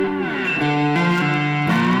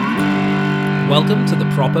Welcome to the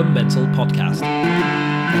Proper Mental Podcast.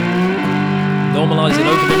 Normalising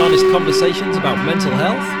open and honest conversations about mental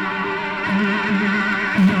health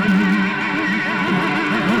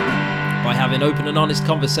by having open and honest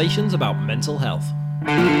conversations about mental health.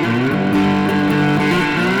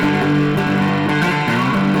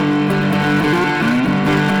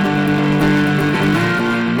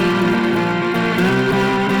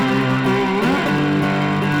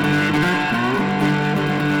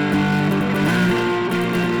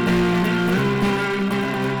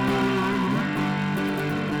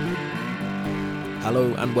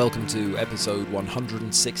 Hello and welcome to episode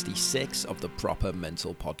 166 of the Proper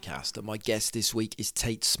Mental Podcast. And my guest this week is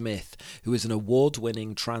Tate Smith, who is an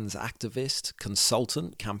award-winning trans activist,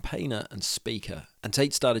 consultant, campaigner and speaker. And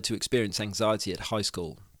Tate started to experience anxiety at high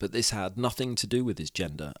school, but this had nothing to do with his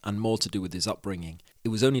gender and more to do with his upbringing. It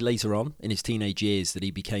was only later on, in his teenage years, that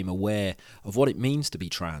he became aware of what it means to be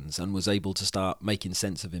trans and was able to start making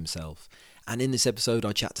sense of himself. And in this episode,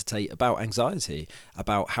 I chat to Tate about anxiety,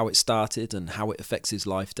 about how it started and how it affects his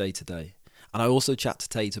life day to day. And I also chat to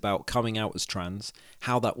Tate about coming out as trans,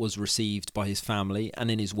 how that was received by his family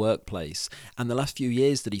and in his workplace, and the last few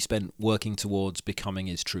years that he spent working towards becoming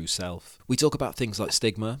his true self. We talk about things like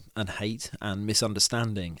stigma and hate and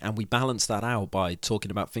misunderstanding, and we balance that out by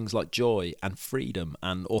talking about things like joy and freedom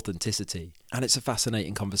and authenticity. And it's a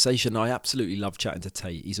fascinating conversation. I absolutely love chatting to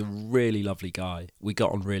Tate. He's a really lovely guy. We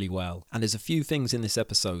got on really well. And there's a few things in this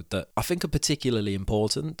episode that I think are particularly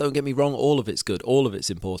important. Don't get me wrong, all of it's good, all of it's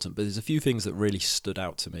important, but there's a few things that really stood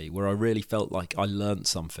out to me where I really felt like I learned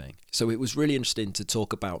something. So it was really interesting to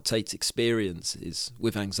talk about Tate's experiences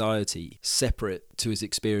with anxiety separate to his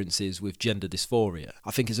experiences with gender dysphoria. I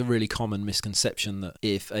think it's a really common misconception that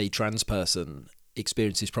if a trans person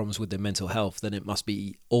experiences problems with their mental health, then it must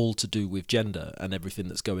be all to do with gender and everything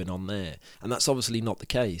that's going on there. And that's obviously not the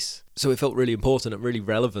case. So it felt really important and really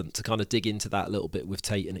relevant to kind of dig into that a little bit with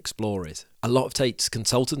Tate and explore it. A lot of Tate's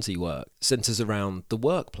consultancy work centres around the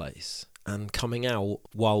workplace and coming out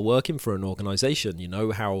while working for an organisation, you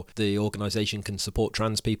know, how the organisation can support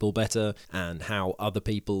trans people better and how other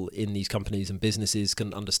people in these companies and businesses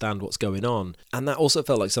can understand what's going on. And that also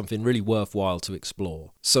felt like something really worthwhile to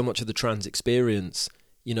explore. So much of the trans experience,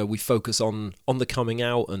 you know, we focus on the coming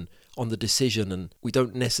out and on the decision, and we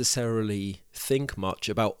don't necessarily think much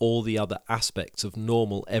about all the other aspects of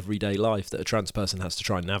normal everyday life that a trans person has to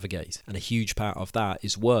try and navigate. And a huge part of that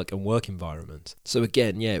is work and work environment. So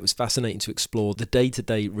again, yeah, it was fascinating to explore the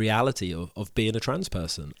day-to-day reality of being a trans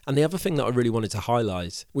person. And the other thing that I really wanted to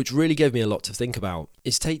highlight, which really gave me a lot to think about,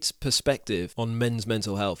 is Tate's perspective on men's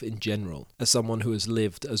mental health in general, as someone who has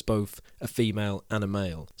lived as both a female and a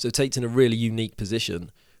male. So Tate's in a really unique position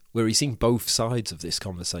where he's seen both sides of this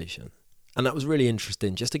conversation. And that was really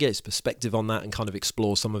interesting, just to get his perspective on that and kind of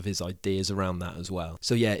explore some of his ideas around that as well.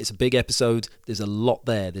 So yeah, it's a big episode. There's a lot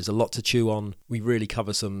there. There's a lot to chew on. We really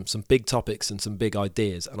cover some big topics and some big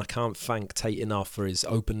ideas. And I can't thank Tate enough for his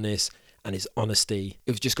openness and his honesty.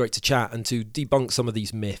 It was just great to chat and to debunk some of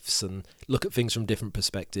these myths and look at things from different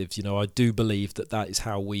perspectives. You know, I do believe that is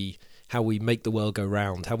how we make the world go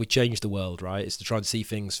round, how we change the world, right? It's to try and see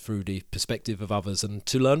things through the perspective of others and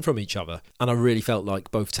to learn from each other. And I really felt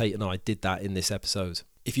like both Tate and I did that in this episode.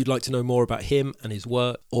 If you'd like to know more about him and his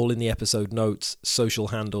work, all in the episode notes, social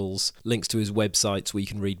handles, links to his websites where you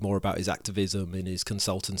can read more about his activism and his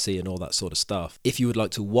consultancy and all that sort of stuff. If you would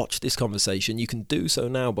like to watch this conversation, you can do so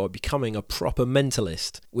now by becoming a proper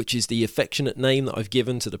mentalist, which is the affectionate name that I've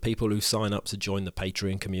given to the people who sign up to join the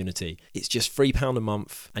Patreon community. It's just £3 a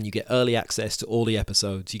month and you get early access to all the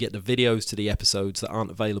episodes. You get the videos to the episodes that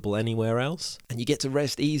aren't available anywhere else. And you get to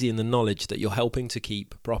rest easy in the knowledge that you're helping to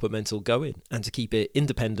keep Proper Mental going and to keep it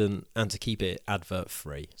independent and to keep it advert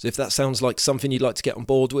free. So if that sounds like something you'd like to get on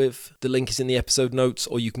board with, the link is in the episode notes,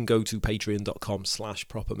 or you can go to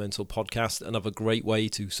patreon.com/propermentalpodcast. Another great way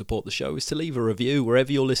to support the show is to leave a review.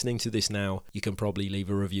 Wherever you're listening to this now, you can probably leave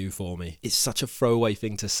a review for me. It's such a throwaway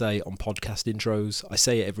thing to say on podcast intros. I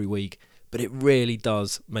say it every week, but it really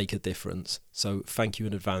does make a difference. So thank you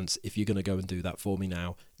in advance if you're going to go and do that for me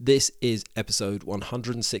now. This is episode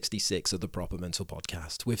 166 of the Proper Mental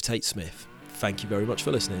Podcast with Tate Smith. Thank you very much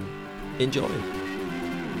for listening. Enjoy.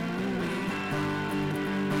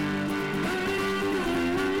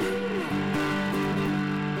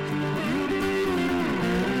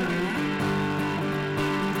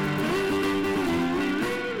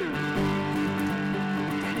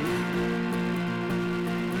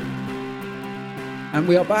 And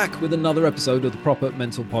we are back with another episode of the Proper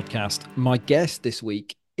Mental Podcast. My guest this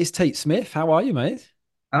week is Tate Smith. How are you, mate?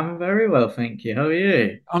 I'm very well, thank you. How are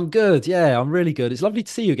you? I'm good. Yeah, I'm really good. It's lovely to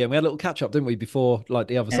see you again. We had a little catch up, didn't we, before like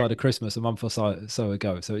the other Yeah. side of Christmas a month or so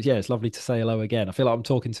ago. So yeah, it's lovely to say hello again. I feel like I'm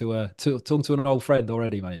talking to an old friend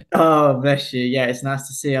already, mate. Oh, bless you. Yeah, it's nice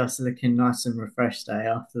to see us looking nice and refreshed day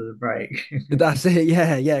after the break. That's it.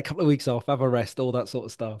 Yeah, yeah. A couple of weeks off, have a rest, all that sort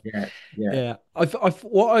of stuff. Yeah, yeah. Yeah,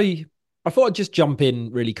 I thought I'd just jump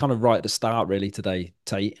in really kind of right at the start really today,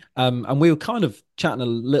 Tate. And we were kind of chatting a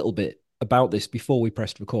little bit about this before we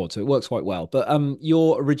pressed record, so it works quite well. But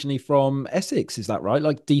you're originally from Essex, is that right?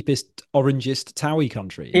 Like deepest, orangest Towie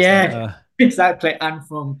country, is that Yeah, exactly. And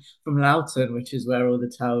from Loughton, which is where all the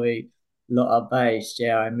Towie lot are based.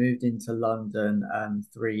 Yeah, I moved into London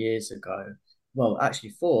 3 years ago. Well,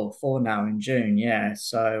 actually four now in June. Yeah.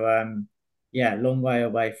 So yeah, long way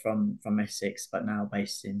away from Essex, but now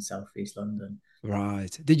based in Southeast London.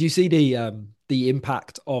 right? Did you see the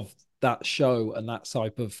impact of that show and that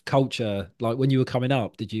type of culture like when you were coming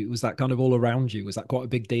up? Was that kind of all around you? Was that quite a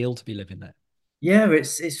big deal to be living there? Yeah,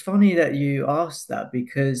 it's funny that you asked that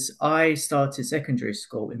because I started secondary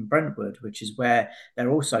school in Brentwood, which is where they're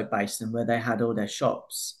also based and where they had all their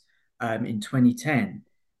shops in 2010.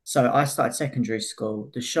 So I started secondary school.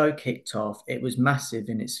 The show kicked off. It was massive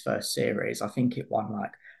in its first series. I think it won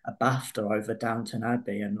like a BAFTA over Downton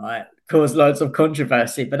Abbey and like caused loads of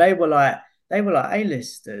controversy. But they were like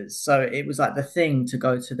A-listers. So it was like the thing to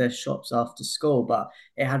go to their shops after school. But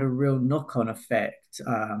it had a real knock-on effect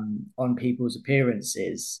on people's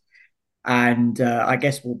appearances. And I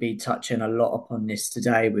guess we'll be touching a lot upon this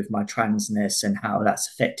today with my transness and how that's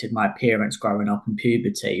affected my appearance growing up in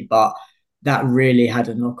puberty. But that really had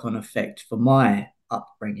a knock-on effect for my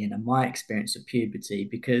upbringing and my experience of puberty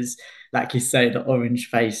because, like you say, the orange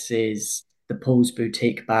faces, the Paul's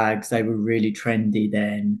boutique bags, they were really trendy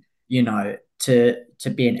then. You know, to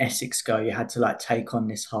be an Essex girl, you had to like take on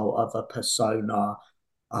this whole other persona,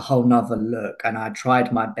 a whole nother look. And I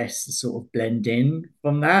tried my best to sort of blend in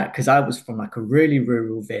from that because I was from like a really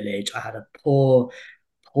rural village. I had a poor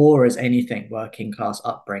as anything working class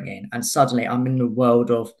upbringing. And suddenly I'm in the world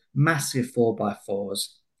of massive four by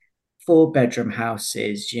fours, four-bedroom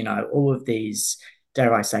houses, all of these,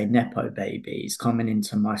 dare I say, Nepo babies coming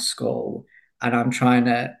into my school. And I'm trying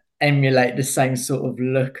to emulate the same sort of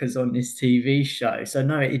look as on this TV show. So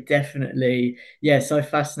no, it definitely, yeah, so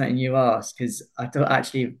fascinating you ask, because I don't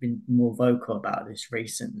actually have been more vocal about this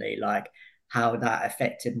recently, like how that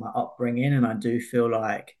affected my upbringing. And I do feel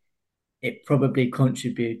like it probably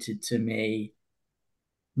contributed to me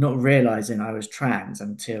not realizing I was trans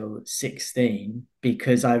until 16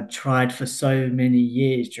 because I've tried for so many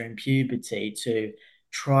years during puberty to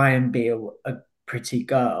try and be a pretty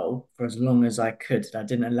girl for as long as I could. I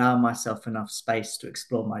didn't allow myself enough space to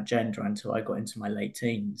explore my gender until I got into my late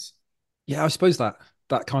teens. Yeah, I suppose that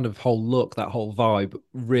kind of whole look, that whole vibe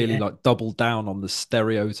really Yeah, like doubled down on the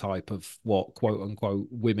stereotype of what quote unquote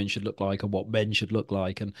women should look like and what men should look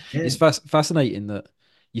like. And yeah, it's fascinating that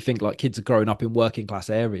you think like kids are growing up in working class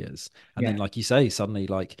areas. And then, yeah, like you say, suddenly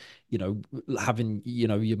like, having,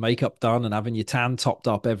 your makeup done and having your tan topped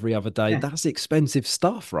up every other day, yeah, that's expensive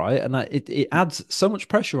stuff, right? And it adds so much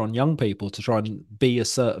pressure on young people to try and be a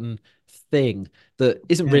certain thing that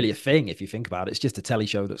isn't yeah. really a thing if you think about it. It's just a telly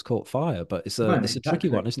show that's caught fire, but No, it's a tricky exactly.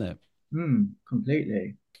 one, isn't it?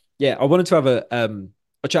 Completely. Yeah, I wanted to have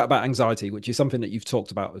a chat about anxiety, which is something that you've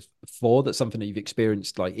talked about before. That's something that you've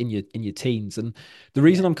experienced like in your teens, and the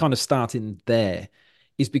reason Yeah. I'm kind of starting there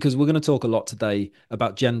is because we're going to talk a lot today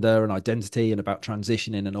about gender and identity and about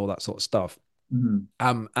transitioning and all that sort of stuff.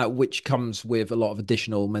 Mhm. At which comes with a lot of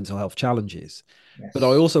additional mental health challenges. But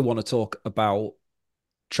I Yes. also want to talk about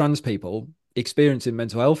trans people experiencing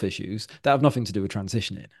mental health issues that have nothing to do with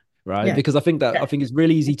transitioning, right? Yeah. Because I Yeah. think it's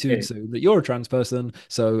really easy to Okay. assume that you're a trans person,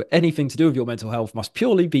 so anything to do with your mental health must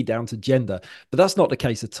purely be down to gender, but that's not the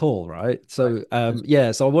case at all, right? Right. So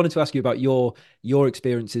yeah, so I wanted to ask you about your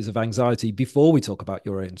experiences of anxiety before we talk about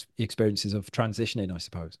your experiences of transitioning, I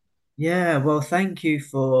suppose. Yeah, well, thank you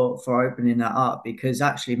for opening that up because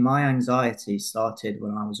actually my anxiety started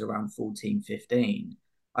when I was around 14, 15.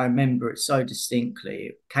 I remember it so distinctly.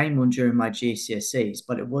 It came on during my GCSEs,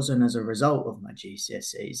 but it wasn't as a result of my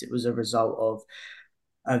GCSEs. It was a result of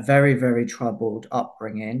a very, very troubled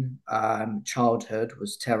upbringing. Childhood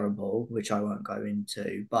was terrible, which I won't go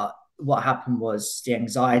into. But what happened was the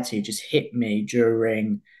anxiety just hit me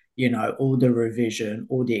during, all the revision,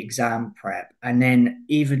 all the exam prep. And then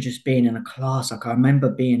even just being in a class, like I remember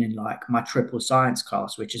being in like my triple science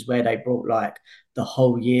class, which is where they brought like the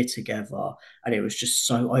whole year together. And it was just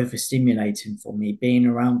so overstimulating for me. Being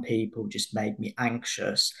around people just made me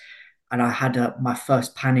anxious and I had my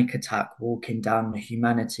first panic attack walking down the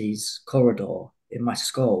humanities corridor in my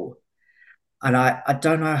school. And I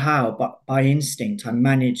don't know how, but by instinct, I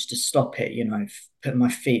managed to stop it, put my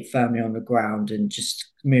feet firmly on the ground and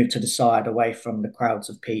just move to the side away from the crowds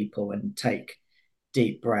of people and take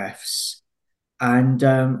deep breaths. And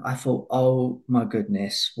I thought, oh my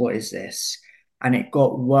goodness, what is this? And it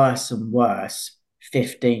got worse and worse,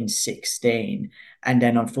 15, 16. And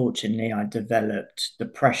then unfortunately, I developed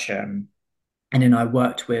depression. And then I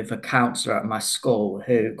worked with a counselor at my school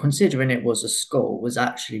who, considering it was a school, was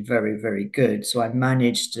actually very, very good. So I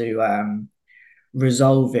managed to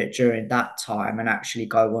resolve it during that time and actually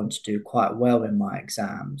go on to do quite well in my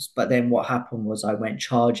exams. But then what happened was I went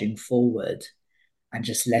charging forward and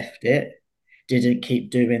just left it. Didn't keep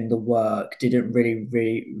doing the work, didn't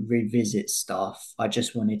really revisit stuff. I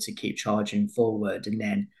just wanted to keep charging forward. And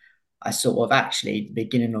then I sort of actually, the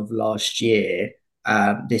beginning of last year,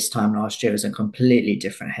 this time last year was a completely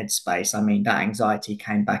different headspace. I mean, that anxiety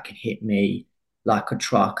came back and hit me like a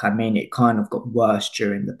truck. I mean, it kind of got worse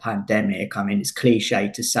during the pandemic. I mean, it's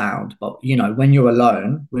cliche to sound, but when you're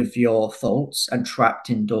alone with your thoughts and trapped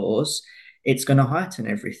indoors, it's going to heighten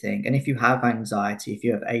everything. And if you have anxiety, if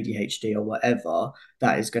you have ADHD or whatever,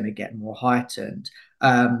 that is going to get more heightened.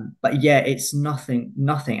 But yeah, it's nothing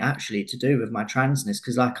actually to do with my transness.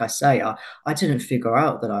 Because, like I say, I didn't figure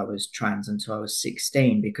out that I was trans until I was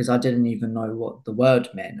 16 because I didn't even know what the word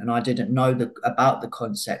meant. And I didn't know about the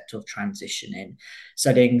concept of transitioning.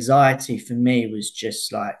 So the anxiety for me was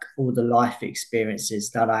just like all the life experiences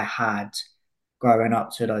that I had growing up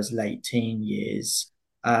to those late teen years.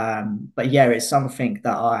 But yeah, it's something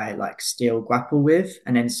that I like still grapple with.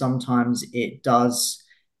 And then sometimes it does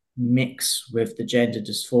mix with the gender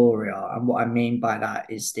dysphoria. And what I mean by that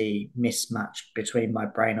is the mismatch between my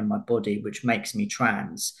brain and my body, which makes me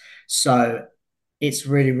trans. So it's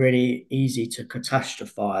really, really easy to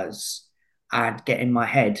catastrophize and get in my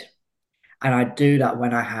head. And I do that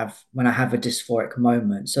when I have a dysphoric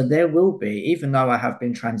moment. So there will be, even though I have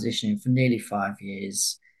been transitioning for nearly 5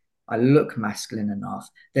 years, I look masculine enough.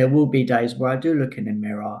 There will be days where I do look in the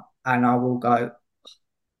mirror and I will go,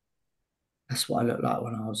 that's what I look like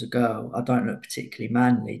when I was a girl. I don't look particularly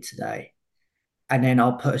manly today. And then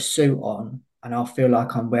I'll put a suit on and I'll feel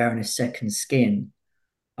like I'm wearing a second skin.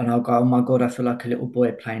 And I'll go, oh my God, I feel like a little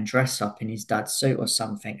boy playing dress up in his dad's suit or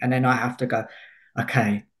something. And then I have to go,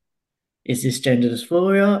 okay, is this gender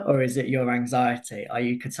dysphoria or is it your anxiety? Are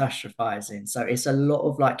you catastrophizing? So it's a lot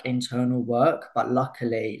of like internal work, but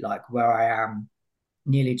luckily, like where I am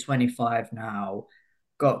nearly 25 now,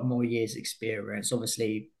 got more years experience,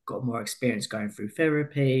 obviously got more experience going through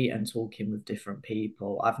therapy and talking with different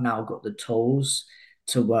people. I've now got the tools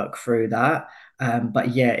to work through that.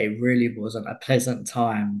 But yeah, it really wasn't a pleasant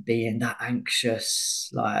time being that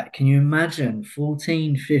anxious. Like, can you imagine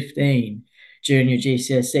 14, 15 during your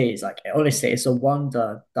GCSEs? Like, honestly, it's a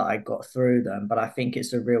wonder that I got through them, but I think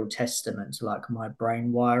it's a real testament to like my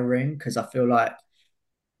brain wiring because I feel like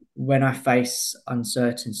when I face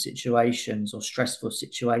uncertain situations or stressful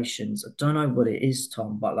situations, I don't know what it is,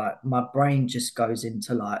 Tom, but like my brain just goes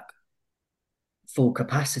into like full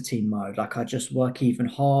capacity mode. Like I just work even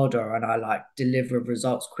harder and I like deliver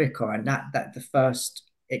results quicker. And that the first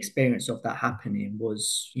experience of that happening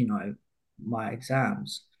was, my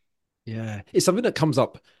exams. Yeah, it's something that comes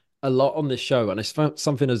up a lot on this show, and it's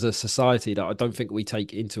something as a society that I don't think we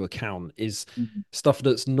take into account is Mhm. stuff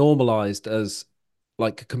that's normalized as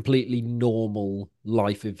like completely normal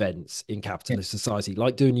life events in Yeah, capitalist society,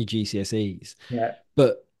 like doing your GCSEs. yeah,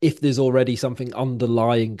 But if there's already something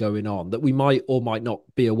underlying going on that we might or might not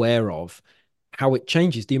be aware of, how it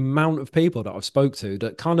changes the amount of people that I've spoke to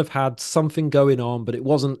that kind of had something going on, but it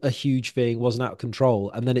wasn't a huge thing, wasn't out of control.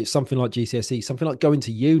 And then it's something like GCSE, something like going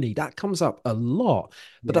to uni, that comes up a lot.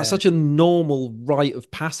 But that's yeah. such a normal rite of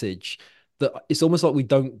passage that it's almost like we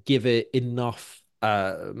don't give it enough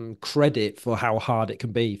credit for how hard it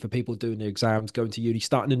can be for people doing their exams, going to uni,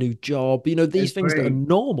 starting a new job, I these things that are agree.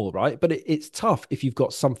 normal, right? But it's tough if you've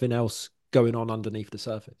got something else going on underneath the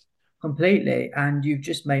surface. Completely. And you've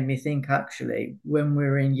just made me think actually, when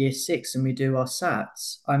we're in year six and we do our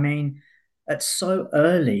SATs, I mean, it's so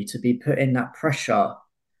early to be putting that pressure,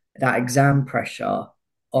 that exam pressure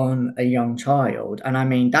on a young child. And I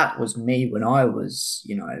mean, that was me when I was,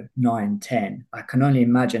 9, 10. I can only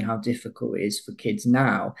imagine how difficult it is for kids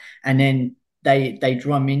now. And then they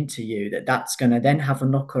drum into you that that's going to then have a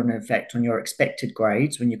knock-on effect on your expected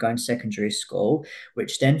grades when you go into secondary school,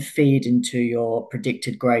 which then feed into your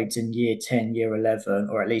predicted grades in year 10, year 11,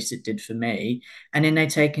 or at least it did for me. And then they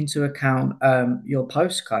take into account your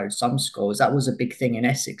postcode. Some schools, that was a big thing in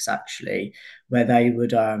Essex actually, where they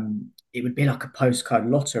would it would be like a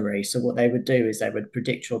postcode lottery. So what they would do is they would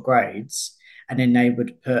predict your grades and then they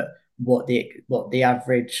would put what the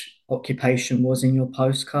average occupation was in your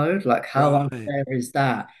postcode. Like, how Right. unfair is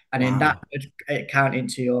that? And then that Wow. would count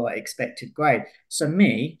into your expected grade. So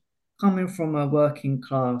me, coming from a working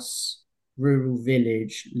class rural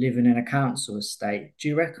village, living in a council estate, do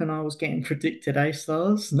you reckon I was getting predicted A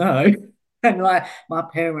stars? No. And like my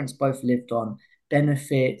parents both lived on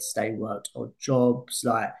benefits, they worked odd jobs,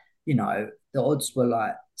 like, the odds were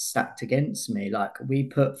like stacked against me. Like we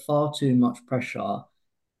put far too much pressure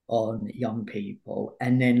on young people.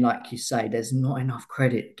 And then, like you say, there's not enough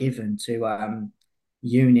credit given to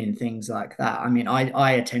uni and things like that. I mean,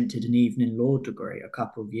 I attempted an evening law degree a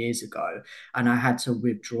couple of years ago, and I had to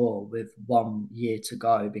withdraw with 1 year to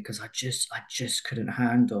go because I just couldn't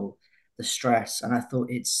handle the stress. And I thought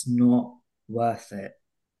it's not worth it.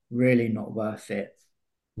 Really not worth it.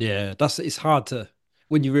 Yeah, it's hard to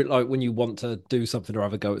when like when you want to do something or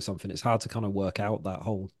have a go at something, it's hard to kind of work out that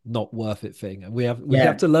whole not worth it thing. And we have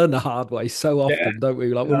Yeah. to learn the hard way so Yeah. often, don't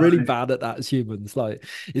we? Like we're No. really bad at that as humans. Like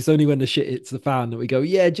it's only when the shit hits the fan that we go,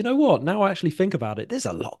 yeah, do you know what? Now I actually think about it, there's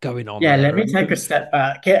a lot going on Yeah, let there. me take a step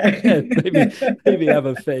back. Yeah. Yeah, maybe have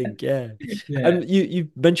a think. Yeah. Yeah. And you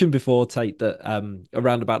mentioned before, Tate, that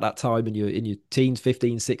around about that time in your teens,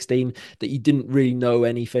 15, 16, that you didn't really know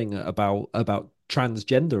anything about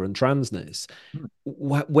transgender and transness.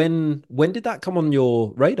 When did that come on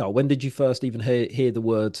your radar? When did you first even hear the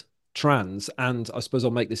word trans? And I suppose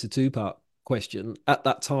I'll make this a two-part question. At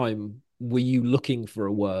that time, were you looking for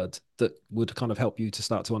a word that would kind of help you to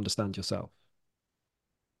start to understand yourself?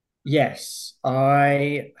 Yes,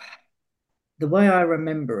 the way I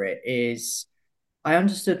remember it is I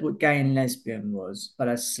understood what gay and lesbian was, but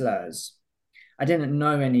as slurs. I didn't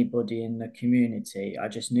know anybody in the community. I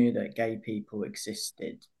just knew that gay people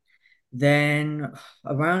existed. Then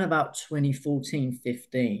around about 2014,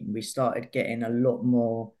 15, we started getting a lot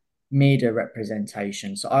more media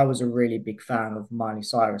representation. So I was a really big fan of Miley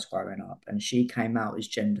Cyrus growing up, and she came out as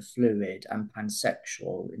gender fluid and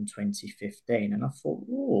pansexual in 2015. And I thought,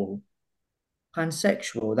 oh,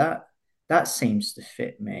 pansexual, that seems to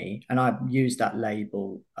fit me. And I've used that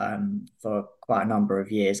label for quite a number of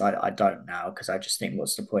years. I don't now because I just think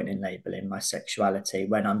what's the point in labeling my sexuality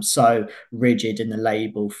when I'm so rigid in the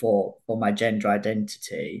label for my gender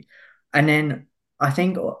identity. And then I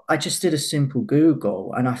think I just did a simple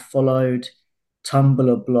Google and I followed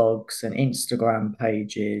Tumblr blogs and Instagram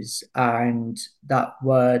pages, and that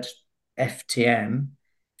word FTM,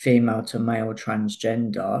 female to male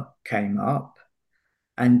transgender, came up.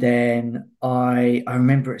 And then I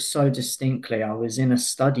remember it so distinctly. I was in a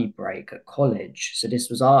study break at college. So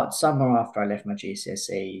this was art summer after I left my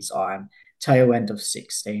GCSEs. I'm tail end of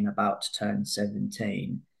 16, about to turn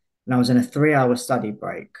 17. And I was in a 3 hour study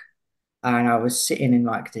break. And I was sitting in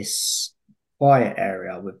like this quiet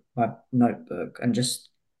area with my notebook and just,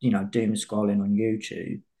 doom scrolling on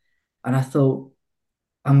YouTube. And I thought,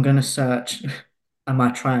 I'm gonna search, am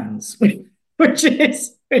I trans? Which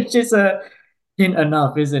is a hint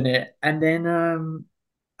enough, isn't it? And then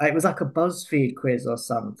it was like a BuzzFeed quiz or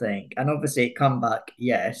something, and obviously it come back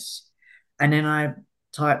yes. And then I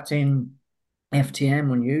typed in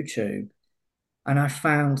FTM on YouTube, and I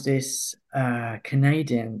found this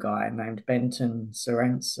Canadian guy named Benton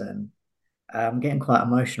Sorensen. I'm getting quite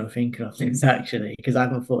emotional thinking of things actually, because I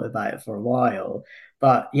haven't thought about it for a while.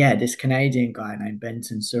 But yeah, this Canadian guy named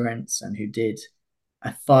Benton Sorensen who did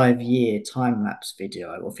a 5 year time lapse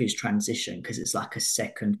video of his transition because it's like a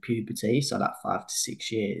second puberty, so like 5 to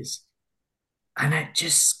 6 years. And it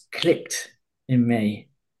just clicked in me.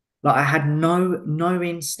 Like I had no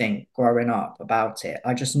instinct growing up about it.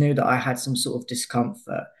 I just knew that I had some sort of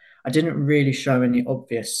discomfort. I didn't really show any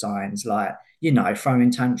obvious signs, like,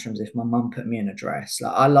 throwing tantrums if my mum put me in a dress.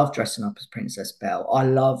 Like I loved dressing up as Princess Belle. I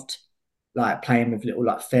loved like playing with little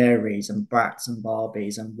like fairies and brats and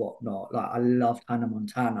Barbies and whatnot. Like I loved Hannah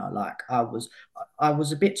Montana. Like I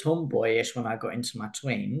was a bit tomboyish when I got into my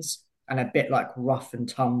tweens and a bit like rough and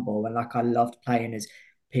tumble, and like I loved playing as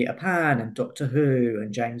Peter Pan and Doctor Who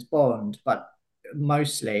and James Bond, but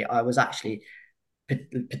mostly I was actually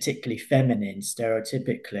particularly feminine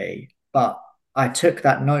stereotypically. But I took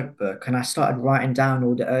that notebook and I started writing down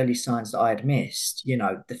all the early signs that I had missed,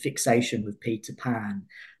 the fixation with Peter Pan,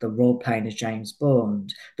 the role playing as James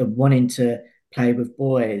Bond, the wanting to play with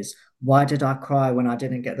boys. Why did I cry when I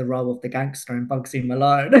didn't get the role of the gangster in Bugsy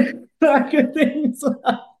Malone? Like things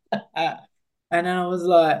like that. And then I was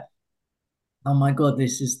like, oh my God,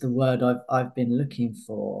 this is the word I've been looking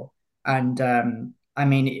for. And I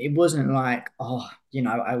mean, it wasn't like, oh,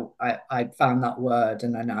 I found that word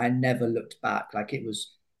and then I never looked back. Like it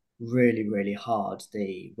was really, really hard.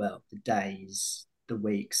 The days, the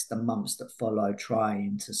weeks, the months that followed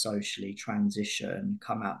trying to socially transition,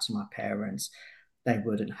 come out to my parents, they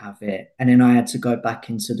wouldn't have it. And then I had to go back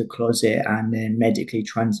into the closet and then medically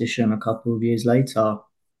transition a couple of years later.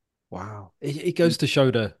 Wow. It goes to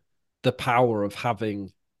show the power of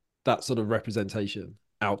having that sort of representation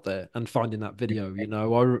out there and finding that video. I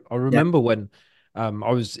Yeah. remember when I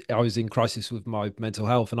was in crisis with my mental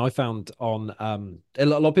health, and I found on a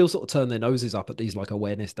lot of people sort of turn their noses up at these like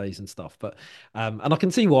awareness days and stuff, but and I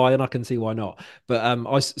can see why and I can see why not.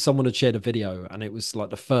 But someone had shared a video, and it was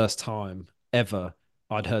like the first time ever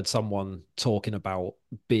I'd heard someone talking about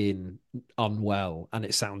being unwell, and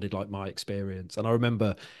it sounded like my experience. And I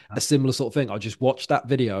remember a similar sort of thing. I just watched that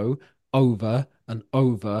video over and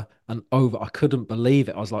over and over. I couldn't believe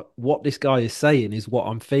it. I was like, what this guy is saying is what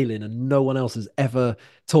I'm feeling, and no one else has ever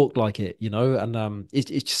talked like it. And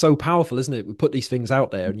it's so powerful, isn't it? We put these things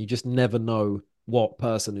out there, and you just never know what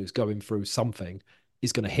person who's going through something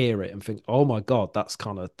is going to hear it and think, oh my God, that's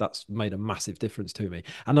made a massive difference to me.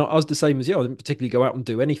 And I was the same as you. I didn't particularly go out and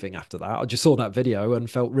do anything after that. I just saw that video and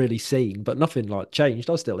felt really seen, but nothing like changed.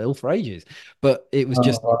 I was still ill for ages. But it was Oh,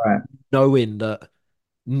 just all right. knowing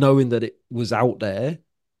that it was out there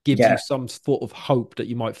gives you Yeah. some sort of hope that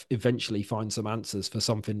you might eventually find some answers for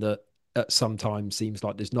something that at some time seems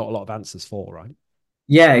like there's not a lot of answers for, right?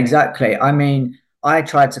 Yeah, exactly. I mean, I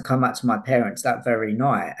tried to come out to my parents that very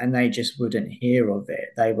night and they just wouldn't hear of it.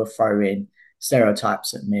 They were throwing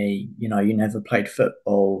stereotypes at me. You never played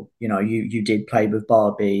football. You did play with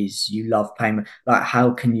Barbies. You love playing like,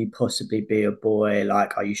 how can you possibly be a boy?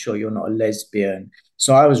 Like, are you sure you're not a lesbian?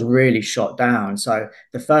 So I was really shot down. So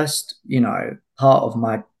the first, part of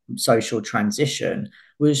my social transition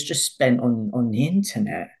was just spent on the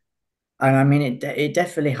internet. And I mean, it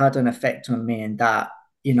definitely had an effect on me in that,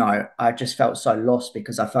 I just felt so lost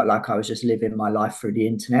because I felt like I was just living my life through the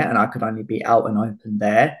internet and I could only be out and open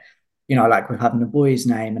there, like with having a boy's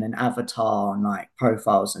name and an avatar and like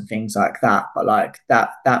profiles and things like that. But like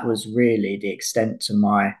that was really the extent to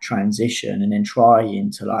my transition and then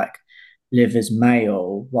trying to like live as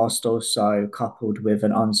male whilst also coupled with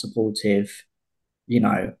an unsupportive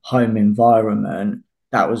home environment,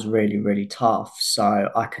 that was really, really tough.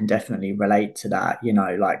 So I can definitely relate to that,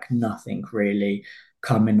 like nothing really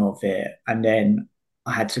coming of it. And then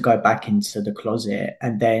I had to go back into the closet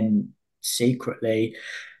and then secretly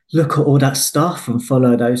look at all that stuff and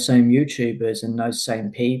follow those same YouTubers and those same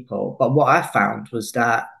people. But what I found was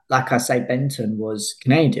that, like I say, Benton was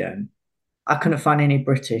Canadian. I couldn't find any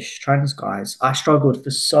British trans guys. I struggled for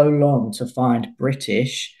so long to find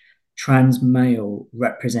British trans male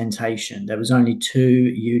representation. There was only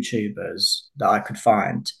two YouTubers that I could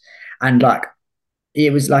find. And like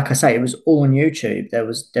it was like I say, it was all on YouTube. There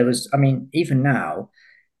was I mean, even now,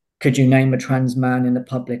 could you name a trans man in the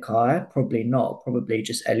public eye? Probably not. Probably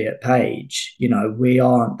just Elliot Page. We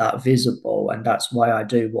aren't that visible, and that's why I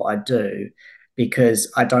do what I do, because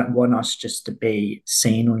I don't want us just to be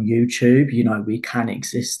seen on YouTube. We can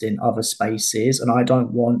exist in other spaces, and I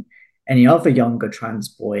don't want any other younger trans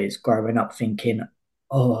boys growing up thinking,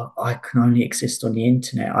 "Oh, I can only exist on the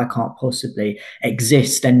internet. I can't possibly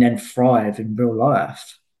exist and then thrive in real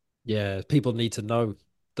life." Yeah, people need to know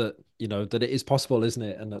that it is possible, isn't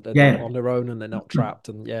it? And that they're not Yeah. on their own and they're not trapped.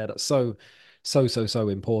 And yeah, that's so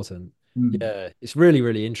important. Mm, Yeah, it's really,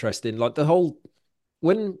 really interesting. Like the whole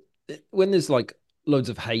when when there's like loads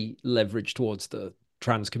of hate leverage towards the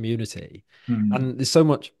trans community, mm. and there's so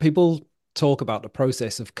much people talk about the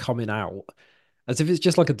process of coming out as if it's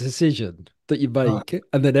just like a decision that you Oh, make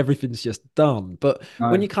and then everything's just done. But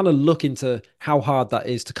when no. you kind of look into how hard that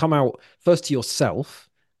is to come out first to yourself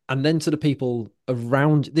and then to the people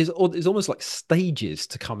around, there's almost like stages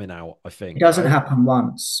to coming out, I It think, doesn't right? happen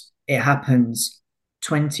once. It happens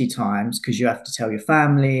 20 times because you have to tell your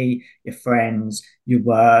family, your friends, your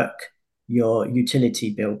work, your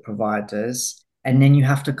utility bill providers, and then you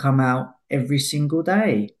have to come out every single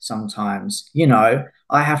day sometimes.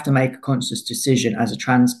 I have to make a conscious decision as a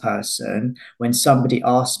trans person when somebody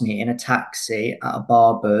asks me in a taxi at a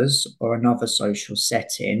barber's or another social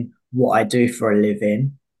setting what I do for a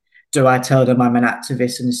living. Do I tell them I'm an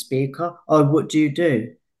activist and a speaker? Oh, what do you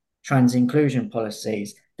do? Trans inclusion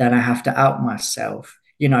policies. Then I have to out myself.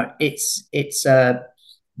 It's a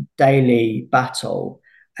daily battle.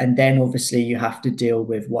 And then obviously you have to deal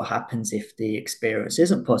with what happens if the experience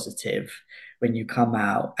isn't positive when you come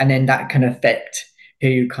out. And then that can affect who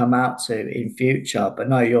you come out to in future. But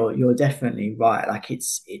no, you're definitely right. Like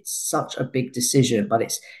it's such a big decision,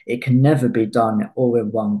 but it can never be done all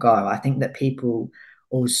in one go. I think that people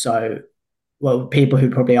also, well, people who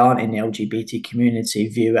probably aren't in the LGBT community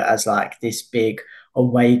view it as like this big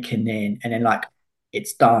awakening and then like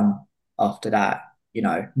it's done after that.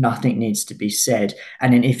 Nothing needs to be said.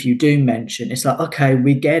 And then if you do mention, it's like, okay,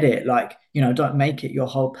 we get it. Like, don't make it your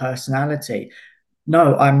whole personality.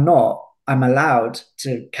 No, I'm not. I'm allowed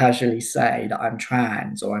to casually say that I'm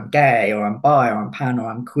trans or I'm gay or I'm bi or I'm pan or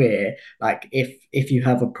I'm queer. Like if you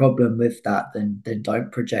have a problem with that, then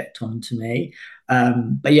don't project onto me.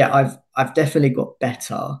 But yeah, I've definitely got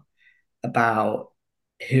better about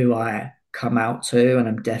who I come out to, and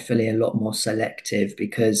I'm definitely a lot more selective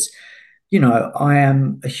because, I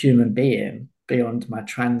am a human being beyond my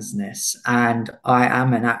transness, and I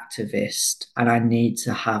am an activist, and I need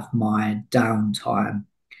to have my downtime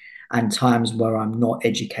and times where I'm not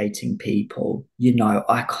educating people.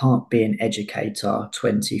 I can't be an educator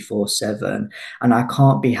 24/7, and I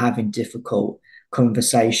can't be having difficult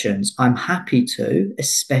conversations. I'm happy to,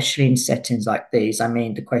 especially in settings like these. I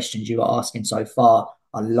mean, the questions you are asking so far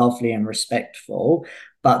are lovely and respectful,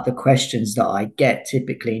 but the questions that I get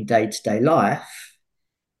typically in day-to-day life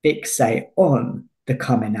fixate on the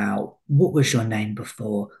coming out. What was your name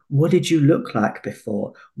before? What did you look like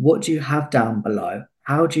before? What do you have down below?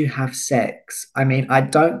 How do you have sex? I mean, I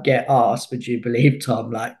don't get asked, would you believe,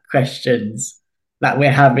 Tom, like questions that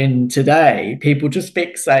we're having today. People just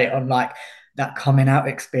fixate on like that coming out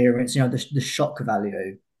experience, the shock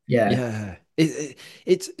value. Yeah. Yeah.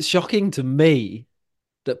 It's shocking to me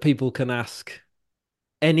that people can ask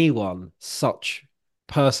anyone such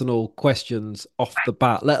personal questions off the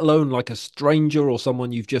bat, let alone like a stranger or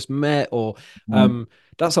someone you've just met, or Mm.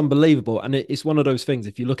 that's unbelievable. And it's one of those things,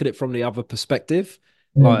 if you look at it from the other perspective,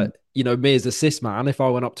 like, Mm. me as a cis man, if I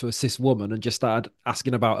went up to a cis woman and just started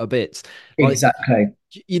asking about her bits, like, Exactly.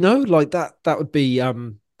 like that would be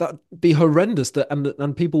that'd be horrendous, that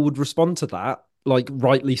and people would respond to that, like,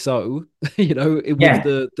 rightly so, with Yeah.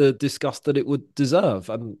 the disgust that it would deserve,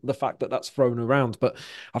 and the fact that that's thrown around. But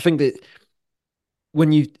I think that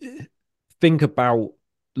when you think about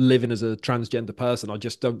living as a transgender person, I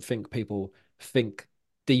just don't think people think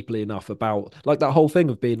deeply enough about, like, that whole thing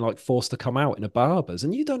of being like forced to come out in a barber's,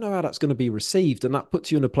 and you don't know how that's going to be received, and that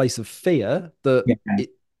puts you in a place of fear that Yeah.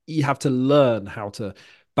 you have to learn how to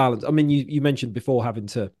balance. I mean, you mentioned before having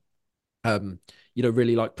to um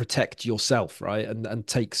really like protect yourself, right, and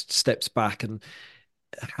take steps back, and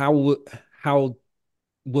how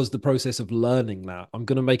was the process of learning that? I'm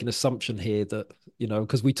going to make an assumption here that,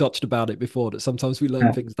 because we touched about it before, that sometimes we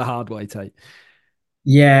learn things the hard way, Tate.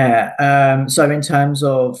 Yeah. So in terms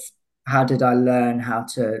of how did I learn how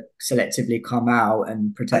to selectively come out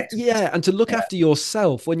and protect Yeah, and to look myself? after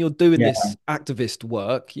yourself when you're doing Yeah. this activist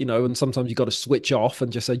work, and sometimes you got to switch off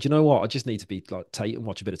and just say, do you know what? I just need to be like Tate and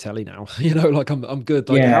watch a bit of telly now. Like, I'm good.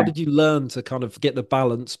 Like, how Yeah. did you learn to kind of get the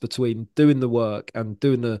balance between doing the work and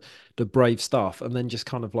doing the brave stuff, and then just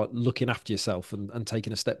kind of like looking after yourself and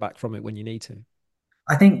taking a step back from it when you need to?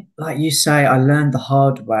 I think, like you say, I learned the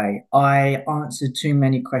hard way. I answered too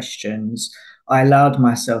many questions. I allowed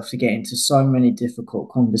myself to get into so many difficult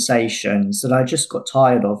conversations that I just got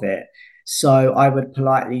tired of it. So I would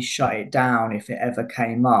politely shut it down if it ever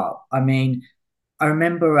came up. I mean, I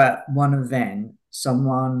remember at one event,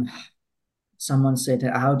 someone said,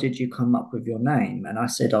 "How did you come up with your name?" And I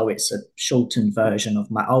said, "Oh, it's a shortened version of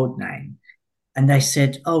my old name." And they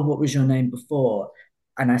said, "Oh, what was your name before?"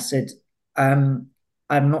 And I said, um,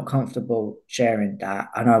 "I'm not comfortable sharing that,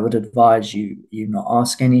 and I would advise you not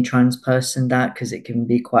ask any trans person that because it can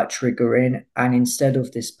be quite triggering." And instead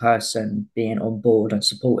of this person being on board and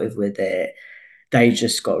supportive with it, they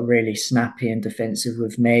just got really snappy and defensive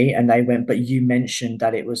with me. And they went, "But you mentioned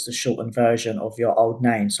that it was the shortened version of your old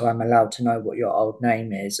name, so I'm allowed to know what your old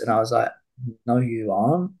name is." And I was like, "No, you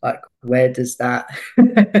aren't. Like, where does that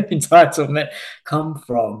entitlement come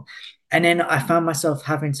from?" And then I found myself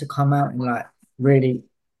having to come out and like really,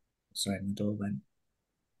 sorry, my door went.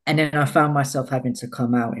 And then I found myself having to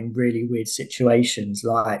come out in really weird situations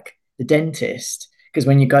like the dentist. Because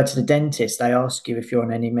when you go to the dentist, they ask you if you're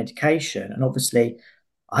on any medication. And obviously,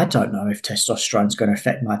 I don't know if testosterone is going to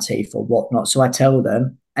affect my teeth or whatnot. So I tell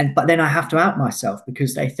them. But then I have to out myself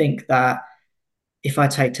because they think that if I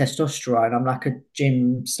take testosterone, I'm like a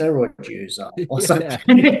gym steroid user or Yeah.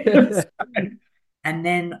 something. And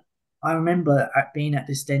then I remember being at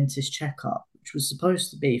this dentist checkup, which was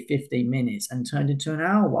supposed to be 15 minutes and turned into an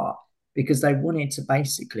hour because they wanted to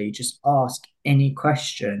basically just ask any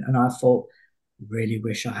question. And I thought, really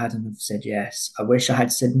wish I hadn't have said yes. I wish I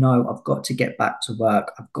had said no. I've got to get back to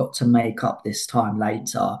work. I've got to make up this time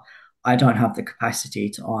later. I don't have the capacity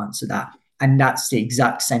to answer that. And that's the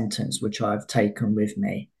exact sentence which I've taken with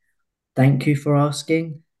me. Thank you for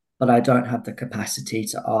asking, but I don't have the capacity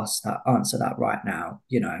to answer that right now.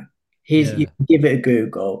 You Yeah. can give it a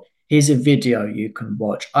Google. here's a video you can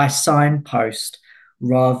watch. I signpost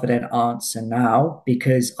rather than answer now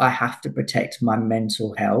because I have to protect my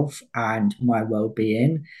mental health and my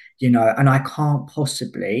well-being, and I can't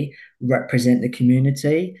possibly represent the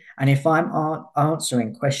community. And if I'm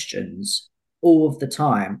answering questions all of the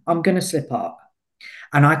time, I'm going to slip up.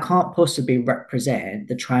 And I can't possibly represent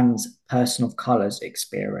the trans person of color's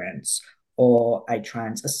experience or a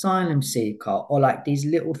trans asylum seeker or like these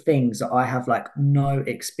little things that I have like no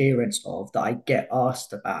experience of that I get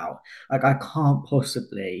asked about. Like I can't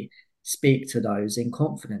possibly speak to those in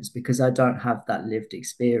confidence because I don't have that lived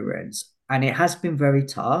experience. And it has been very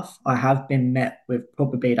tough. I have been met with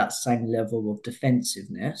probably that same level of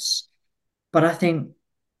defensiveness. But I think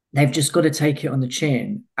they've just got to take it on the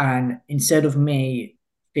chin. And instead of me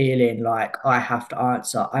feeling like I have to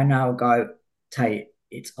answer, I now go, Tate,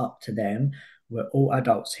 it's up to them. We're all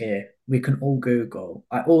adults here. We can all Google.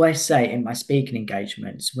 I always say in my speaking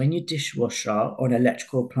engagements, when your dishwasher or an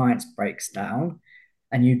electrical appliance breaks down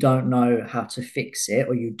and you don't know how to fix it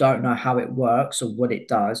or you don't know how it works or what it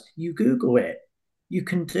does, you Google it. You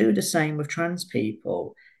can do the same with trans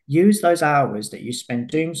people. Use those hours that you spend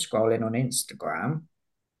doom scrolling on Instagram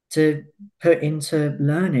to put into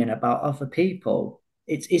learning about other people.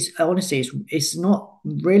 It's honestly it's not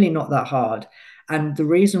really not that hard. And the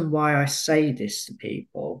reason why I say this to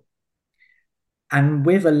people and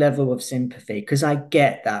with a level of sympathy, because I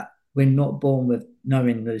get that we're not born with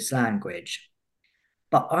knowing this language,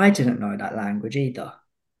 but I didn't know that language either.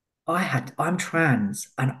 I'm trans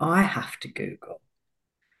and I have to Google.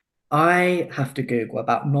 I have to Google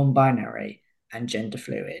about non-binary and gender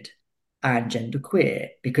fluid and gender queer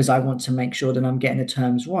because I want to make sure that I'm getting the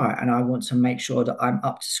terms right and I want to make sure that I'm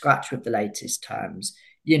up to scratch with the latest terms.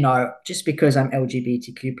 Just because I'm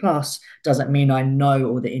LGBTQ plus doesn't mean I know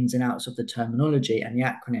all the ins and outs of the terminology and the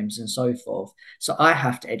acronyms and so forth. So I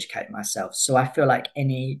have to educate myself. So I feel like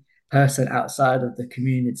any person outside of the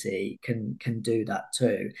community can do that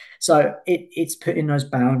too. So it's putting those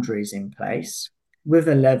boundaries in place with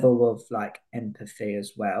a level of like empathy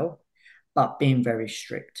as well, but being very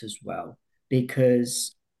strict as well,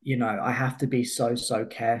 because, I have to be so, so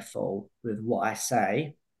careful with what I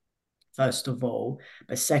say, first of all.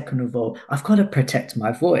 But second of all, I've got to protect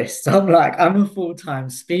my voice. So I'm a full-time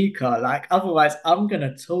speaker. Like, otherwise, I'm going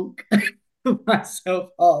to talk myself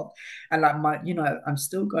up. And like I'm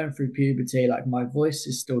still going through puberty. Like my voice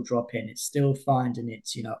is still dropping. It's still finding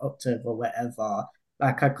its, octave or whatever.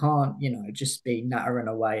 Like I can't, just be nattering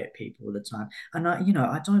away at people all the time. And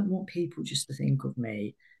I don't want people just to think of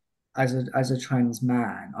me as a trans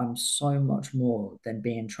man. I'm so much more than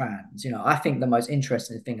being trans. I think the most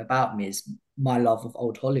interesting thing about me is my love of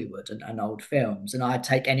old Hollywood and old films. And I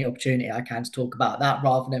take any opportunity I can to talk about that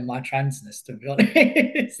rather than my transness, to be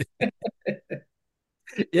honest.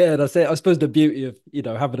 Yeah, that's it. I suppose the beauty of,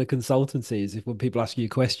 having a consultancy is if when people ask you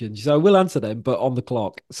questions, so I will answer them, but on the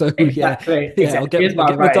clock. So yeah, Exactly, yeah, I'll exactly. Here's I'll my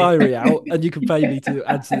get my rate. diary out and you can pay me to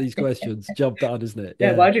answer these questions. Job done, isn't it?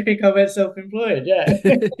 Yeah, Yeah. why do you think I went self-employed? Yeah.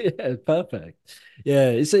 Yeah, perfect. Yeah,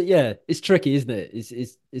 it's tricky, isn't it?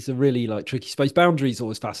 It's a really like tricky space. Boundaries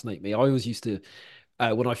always fascinate me. I always used to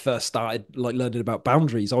when I first started like learning about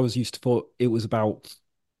boundaries, I always used to thought it was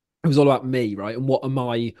all about me, right? And what am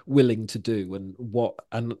I willing to do and what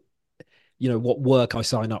work I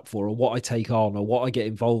sign up for or what I take on or what I get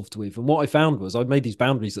involved with. And what I found was I made these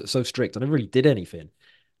boundaries that are so strict, I never really did anything.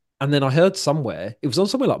 And then I heard somewhere, it was on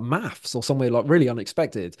somewhere like maths or somewhere like really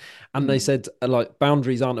unexpected. And they Mm. said, like,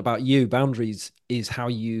 boundaries aren't about you. Boundaries is how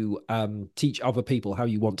you teach other people how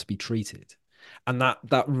you want to be treated. And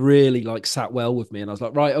that really like sat well with me. And I was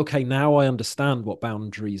like, right, okay, now I understand what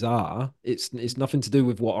boundaries are. It's nothing to do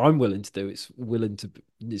with what I'm willing to do.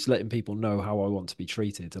 It's letting people know how I want to be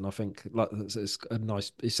treated. And I think like it's a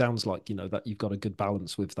nice, it sounds like, that you've got a good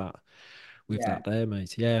balance with Yeah. that there,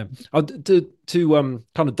 mate. Yeah. To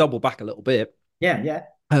kind of double back a little bit, Yeah. Yeah.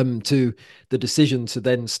 to the decision to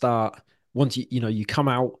then start once you come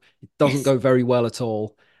out, it doesn't Yes. go very well at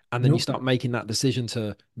all. And then you Nope. start making that decision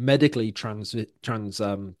to medically transition.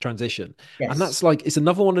 And Yes. that's like it's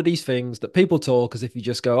another one of these things that people talk as if you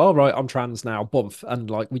just go, all right, I'm trans now, bump, and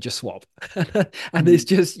like we just swap. And it's Mm.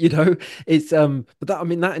 just, it's but that I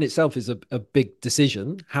mean that in itself is a big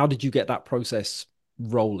decision. How did you get that process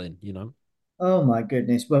rolling? Oh my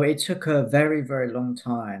goodness. Well, it took a very, very long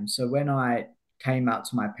time. So when I came out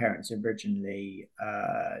to my parents originally,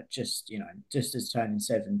 just as turning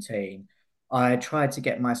 17, I tried to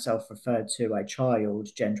get myself referred to a child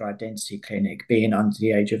gender identity clinic, being under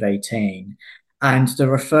the age of 18. And the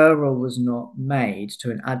referral was not made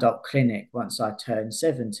to an adult clinic once I turned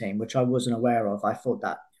 17, which I wasn't aware of. I thought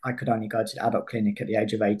that I could only go to the adult clinic at the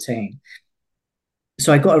age of 18.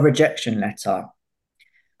 So I got a rejection letter,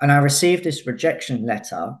 and I received this rejection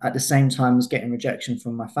letter at the same time as getting rejection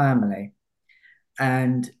from my family.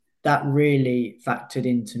 And that really factored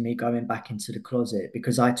into me going back into the closet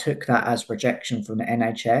because I took that as rejection from the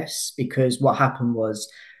NHS. Because what happened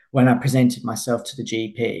was when I presented myself to the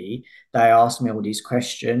GP, they asked me all these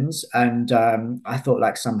questions, and I thought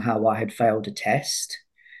like somehow I had failed a test.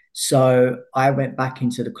 So I went back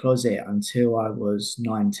into the closet until I was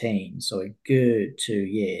 19, so a good 2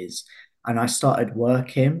 years. And I started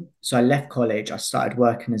working. So I left college, I started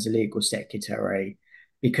working as a legal secretary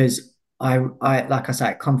because like I said,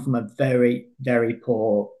 I come from a very, very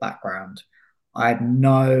poor background. I had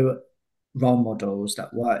no role models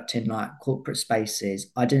that worked in like corporate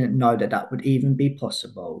spaces. I didn't know that that would even be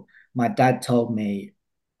possible. My dad told me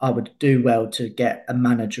I would do well to get a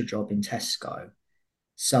manager job in Tesco.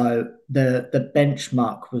 So the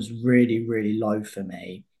benchmark was really, really low for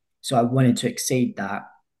me. So I wanted to exceed that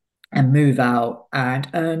and move out and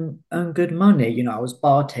earn good money. You know, I was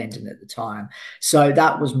bartending at the time. So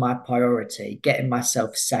that was my priority, getting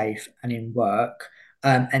myself safe and in work.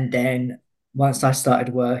 And then once I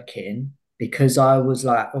started working, because I was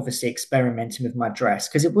like obviously experimenting with my dress,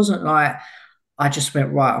 because it wasn't like I just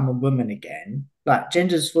went, right, I'm a woman again. Like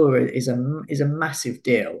gender dysphoria is a massive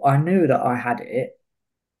deal. I knew that I had it,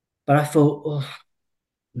 but I thought, oh,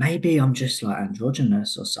 maybe I'm just like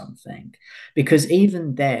androgynous or something. Because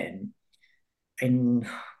even then, in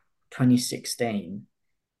 2016,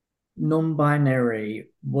 non-binary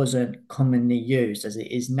wasn't commonly used as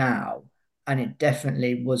it is now, and it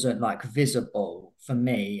definitely wasn't like visible for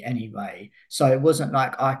me anyway. So it wasn't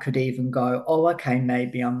like I could even go, oh, okay,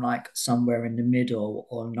 maybe I'm like somewhere in the middle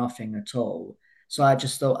or nothing at all. So I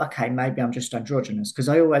just thought, okay, maybe I'm just androgynous because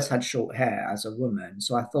I always had short hair as a woman.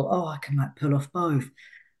 So I thought, oh, I can like pull off both.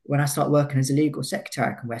 When I start working as a legal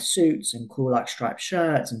secretary, I can wear suits and cool like striped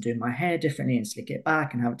shirts and do my hair differently and slick it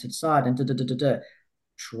back and have it to the side and da da da da da.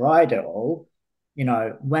 Tried it all,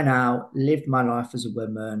 went out, lived my life as a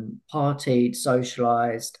woman, partied,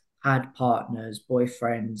 socialized, had partners,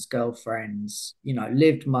 boyfriends, girlfriends,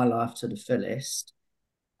 lived my life to the fullest.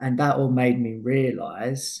 And that all made me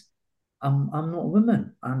realize I'm not a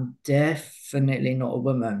woman. I'm definitely not a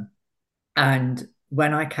woman. And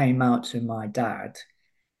when I came out to my dad,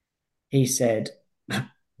 he said,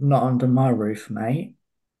 not under my roof, mate.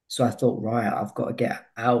 So I thought, right, I've got to get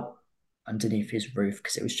out underneath his roof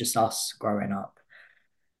because it was just us growing up.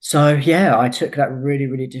 So yeah, I took that really,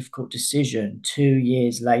 really difficult decision 2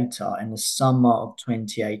 years later in the summer of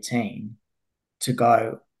 2018 to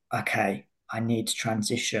go, okay, I need to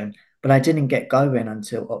transition. But I didn't get going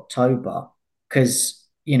until October because,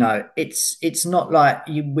 it's not like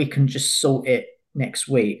we can just sort it next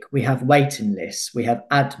week. We have waiting lists, we have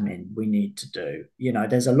admin we need to do.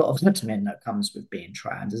 There's a lot of admin that comes with being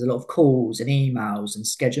trans. There's a lot of calls and emails and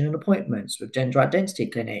scheduling appointments with gender identity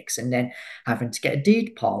clinics and then having to get a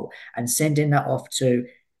deed poll and sending that off to,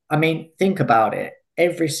 I mean, think about it,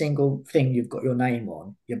 every single thing you've got your name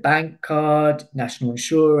on, your bank card, national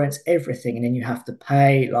insurance, everything. And then you have to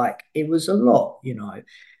pay. Like it was a lot.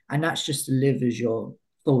 And that's just to live as your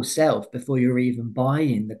full self before you're even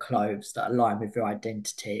buying the clothes that align with your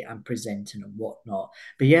identity and presenting and whatnot.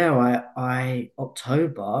 But yeah,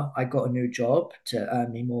 October, I got a new job to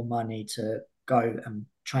earn me more money to go and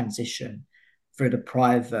transition through the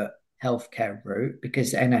private healthcare route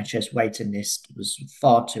because the NHS waiting list was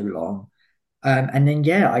far too long. And then,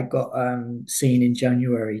 yeah, I got seen in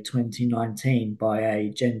January 2019 by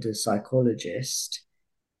a gender psychologist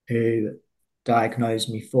who diagnosed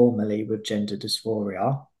me formally with gender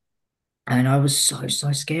dysphoria. And I was so,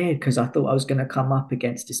 so scared because I thought I was going to come up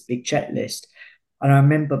against this big checklist. And I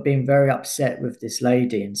remember being very upset with this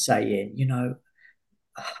lady and saying,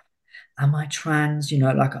 am I trans?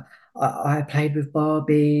 Like I played with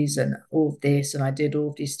Barbies and all of this, and I did all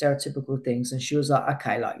of these stereotypical things. And she was like,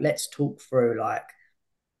 okay, like let's talk through like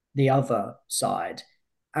the other side.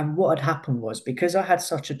 And what had happened was because I had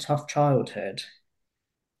such a tough childhood,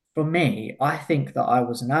 for me, I think that I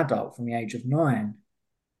was an adult from the age of 9.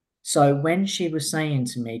 So when she was saying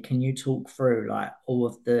to me, can you talk through like all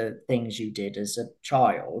of the things you did as a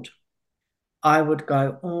child? I would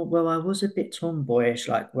go, oh, well, I was a bit tomboyish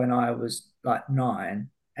like when I was like 9.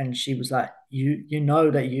 And she was like, you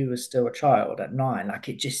know that you were still a child at 9. Like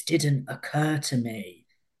it just didn't occur to me,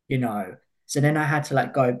 you know. So then I had to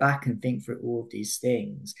like go back and think through all of these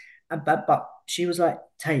things. But she was like,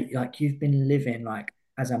 Tate, like you've been living like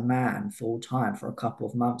as a man full time for a couple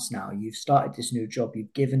of months now. You've started this new job,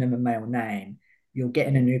 you've given him a male name, you're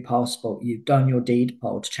getting a new passport, you've done your deed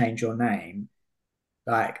poll to change your name.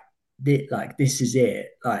 like this is it.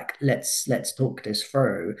 Like let's talk this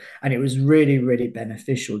through. And it was really, really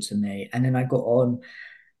beneficial to me. And then I got on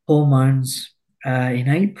hormones in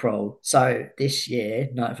April. So this year,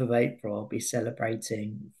 9th of April, I'll be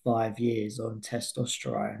celebrating 5 years on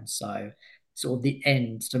testosterone. So sort of the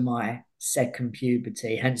end to my second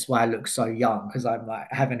puberty, hence why I look so young, because I'm like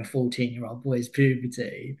having a 14-year-old boy's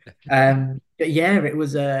puberty. But yeah, it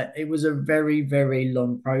was a very, very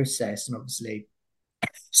long process. And obviously,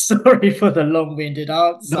 sorry for the long-winded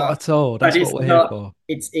Not answer, at all. but That's what we're here for.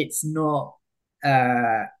 it's not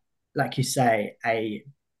uh like you say, a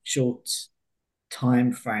short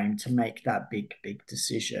time frame to make that big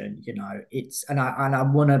decision. It's and I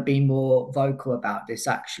want to be more vocal about this,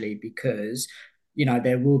 actually, because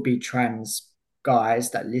there will be trans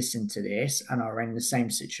guys that listen to this and are in the same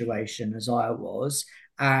situation as I was.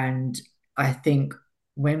 And I think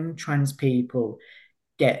when trans people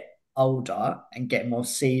get older and get more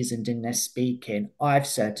seasoned in their speaking, I've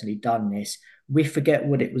certainly done this. We forget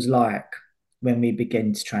what it was like when we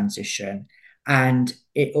begin to transition, and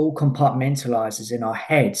it all compartmentalizes in our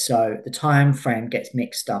head. So the time frame gets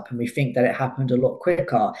mixed up, and we think that it happened a lot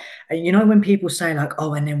quicker. And when people say like,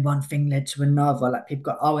 "Oh, and then one thing led to another," like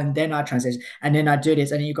people go, "Oh, and then I transition, and then I do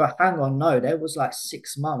this," and then you go, "Hang on, no, there was like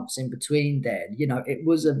 6 months in between then." It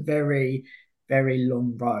was a very, very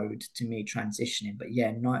long road to me transitioning. But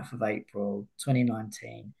yeah, 9th of April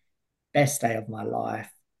 2019, best day of my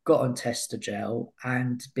life. Got on Gel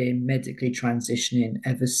and been medically transitioning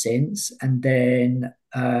ever since. And then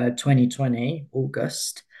 2020,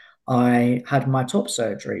 August, I had my top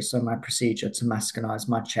surgery. So my procedure to masculinize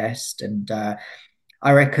my chest. And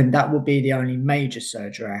I reckon that will be the only major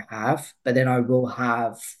surgery I have. But then I will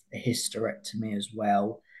have a hysterectomy as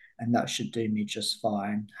well. And that should do me just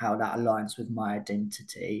fine, how that aligns with my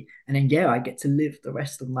identity. And then, yeah, I get to live the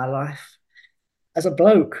rest of my life as a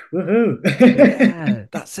bloke. Woohoo. Yeah,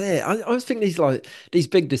 that's it. I always think these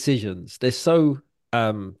big decisions, they're so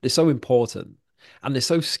important and they're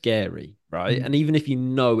so scary, right? And even if you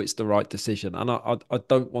know it's the right decision, and I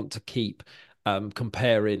don't want to keep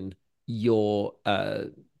comparing your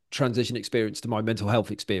transition experience to my mental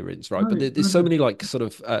health experience, right? No, But there's no, so no. many like sort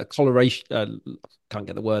of correlation can't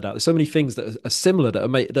get the word out. There's so many things that are similar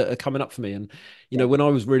that are coming up for me. And Yeah, when I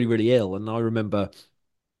was really, really ill, and I remember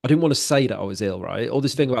I didn't want to say that I was ill, right? All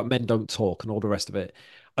this thing about men don't talk and all the rest of it.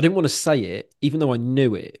 I didn't want to say it, even though I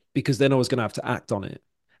knew it, because then I was going to have to act on it.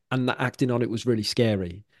 And that acting on it was really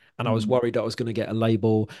scary. And I was mm, worried that I was going to get a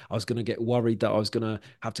label. I was going to get worried that I was going to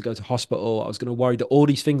have to go to hospital. I was going to worry that all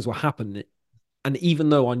these things were happening. And even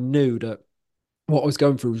though I knew that what I was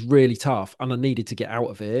going through was really tough and I needed to get out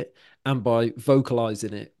of it. And by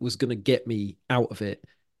vocalizing it was going to get me out of it.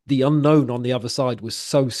 The unknown on the other side was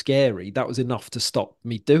so scary. That was enough to stop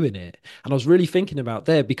me doing it. And I was really thinking about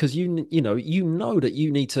there because you know that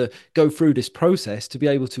you need to go through this process to be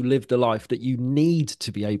able to live the life that you need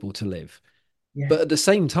to be able to live. yeah, But at the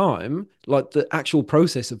same time, like the actual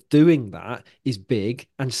process of doing that is big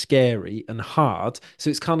and scary and hard. So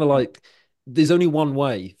it's kind of yeah, like there's only one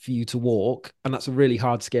way for you to walk, and that's a really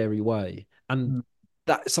hard, scary way. And mm,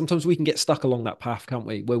 that sometimes we can get stuck along that path, can't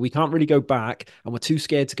we? Where we can't really go back and we're too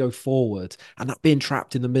scared to go forward. And that being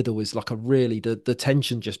trapped in the middle is like a really the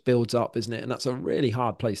tension just builds up, isn't it? And that's a really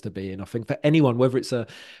hard place to be in, I think, for anyone, whether it's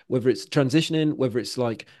transitioning, whether it's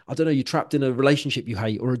like, I don't know, you're trapped in a relationship you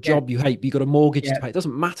hate or a yeah, job you hate, but you got a mortgage to yeah, pay. It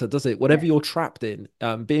doesn't matter, does it? Whatever yeah, you're trapped in,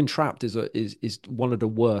 being trapped is one of the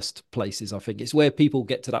worst places, I think. It's where people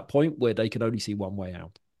get to that point where they can only see one way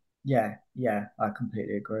out. yeah, yeah. I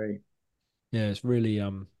completely agree. Yeah, it's really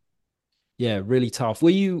yeah, really tough.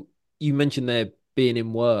 You mentioned there being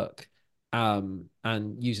in work and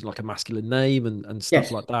using like a masculine name and stuff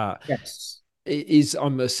Yes, like that. yes.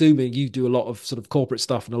 I'm assuming you do a lot of sort of corporate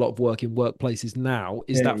stuff and a lot of work in workplaces now.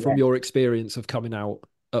 Is that from Yeah. your experience of coming out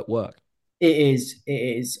at work? It is.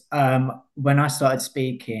 It is. When I started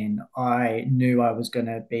speaking, I knew I was going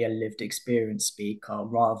to be a lived experience speaker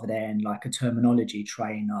rather than like a terminology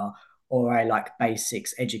trainer or a like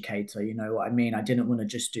basics educator. You know what I mean? I didn't want to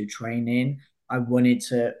just do training. I wanted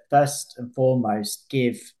to first and foremost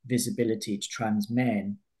give visibility to trans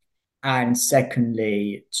men, and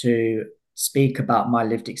secondly, to speak about my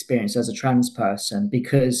lived experience as a trans person,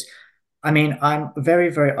 because I mean, I'm very,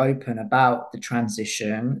 very open about the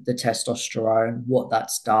transition, the testosterone, what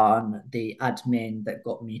that's done, the admin that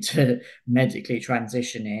got me to medically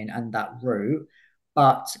transitioning and that route.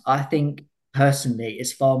 But I think personally,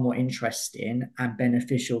 it's far more interesting and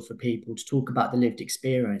beneficial for people to talk about the lived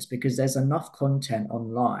experience, because there's enough content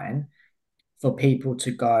online for people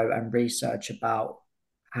to go and research about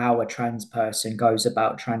how a trans person goes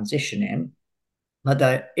about transitioning. Like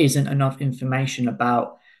there isn't enough information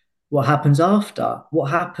about what happens after,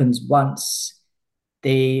 what happens once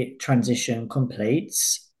the transition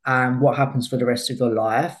completes, and what happens for the rest of your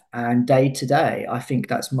life and day to day. I think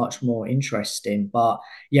that's much more interesting. But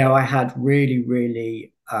yeah, I had really,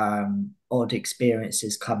 really odd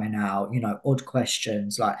experiences coming out, odd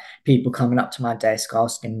questions, like people coming up to my desk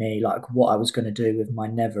asking me like what I was going to do with my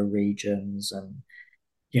nether regions, and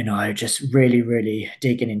just really, really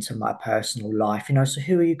digging into my personal life, so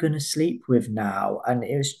who are you going to sleep with now? And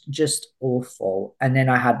it was just awful. And then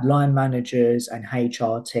I had line managers and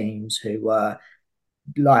HR teams who were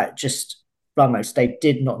like just flummoxed. They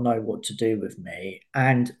did not know what to do with me.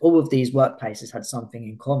 And all of these workplaces had something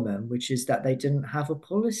in common, which is that they didn't have a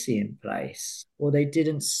policy in place, or they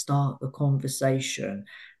didn't start the conversation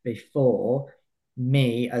before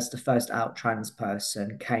me as the first out trans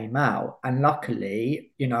person came out. And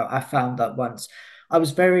luckily, I found that once I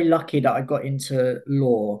was very lucky that I got into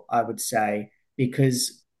law, I would say,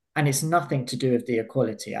 because and it's nothing to do with the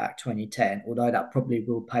Equality Act 2010, although that probably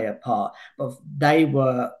will play a part. But they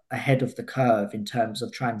were ahead of the curve in terms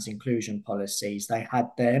of trans inclusion policies. They had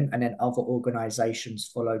them, and then other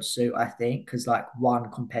organizations followed suit, I think, because like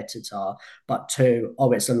one competitor, but two,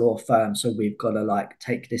 oh, it's a law firm, so we've got to like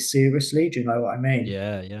take this seriously. Do you know what I mean?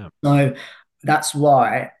 Yeah, yeah. So that's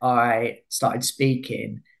why I started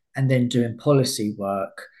speaking and then doing policy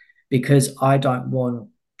work, because I don't want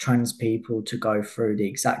trans people to go through the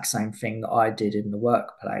exact same thing that I did in the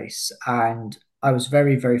workplace. And I was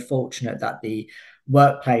very, very fortunate that the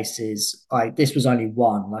workplaces, this was only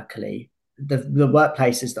one, luckily. The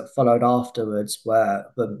workplaces that followed afterwards were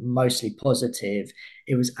mostly positive.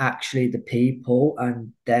 It was actually the people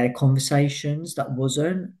and their conversations that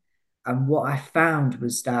wasn't. And what I found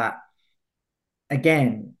was that,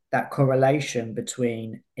 again, that correlation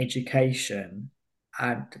between education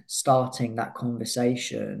and starting that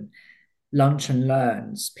conversation. Lunch and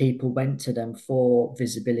Learns, people went to them for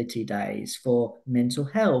visibility days, for mental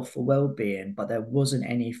health, for well-being, but there wasn't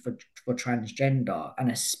any for transgender, and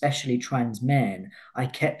especially trans men. I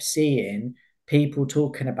kept seeing people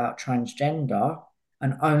talking about transgender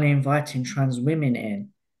and only inviting trans women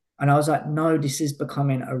in. And I was like, no, this is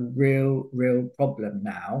becoming a real, real problem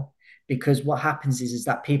now. Because what happens is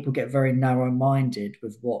that people get very narrow-minded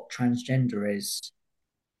with what transgender is,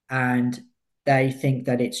 and they think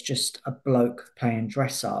that it's just a bloke playing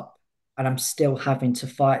dress up. And I'm still having to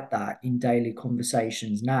fight that in daily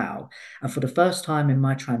conversations now. And for the first time in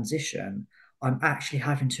my transition, I'm actually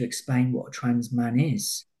having to explain what a trans man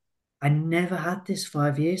is. I never had this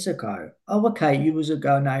 5 years ago. Oh, okay, you was a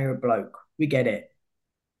girl, now you're a bloke. We get it.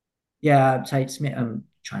 Yeah, Tate Smith,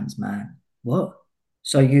 trans man. What?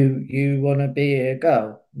 So you want to be a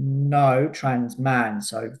girl? No, trans man.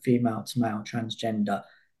 So female to male, transgender.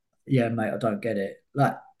 Yeah, mate, I don't get it.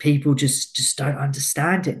 Like people just don't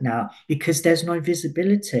understand it now because there's no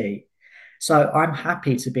visibility. So I'm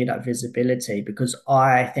happy to be that visibility, because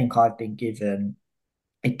I think I've been given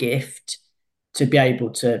a gift to be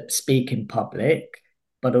able to speak in public,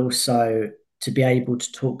 but also to be able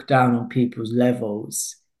to talk down on people's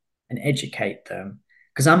levels and educate them.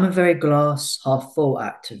 Because I'm a very glass half full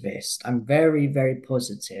activist. I'm very, very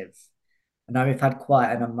positive. I know we've had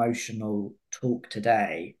quite an emotional talk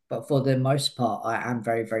today, but for the most part, I am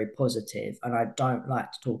very, very positive, and I don't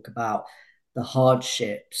like to talk about the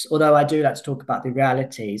hardships. Although I do like to talk about the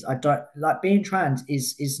realities. I don't like being trans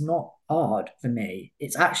is not hard for me.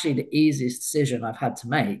 It's actually the easiest decision I've had to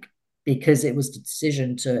make, because it was the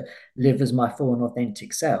decision to live as my full and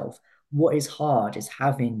authentic self. What is hard is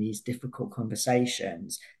having these difficult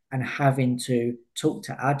conversations and having to talk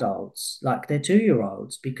to adults like they're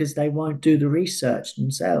 2-year-olds, because they won't do the research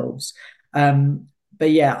themselves.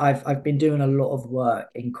 But yeah, I've been doing a lot of work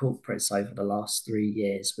in corporates over the last 3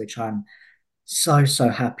 years, which I'm so, so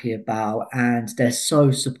happy about. And they're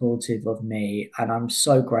so supportive of me. And I'm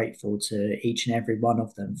so grateful to each and every one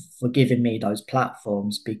of them for giving me those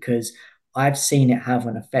platforms, because I've seen it have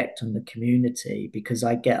an effect on the community, because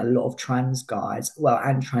I get a lot of trans guys, well,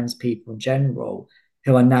 and trans people in general,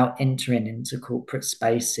 who are now entering into corporate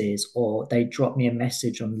spaces, or they drop me a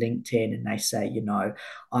message on LinkedIn and they say,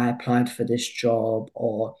 I applied for this job,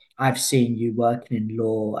 or I've seen you working in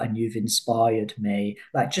law and you've inspired me.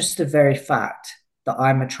 Like just the very fact that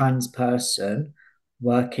I'm a trans person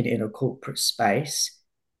working in a corporate space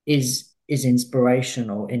is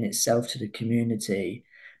inspirational in itself to the community,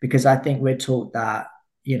 because I think we're taught that,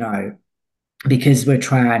 you know, because we're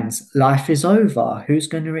trans, life is over. Who's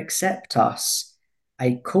going to accept us?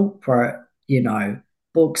 A corporate,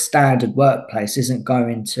 bog standard workplace isn't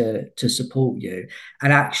going to support you.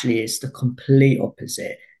 And actually, it's the complete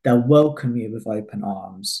opposite. they'll welcome you with open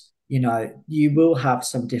arms. You will have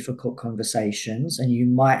some difficult conversations, and you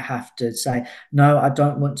might have to say, no, I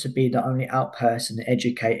don't want to be the only out person to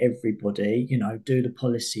educate everybody, do the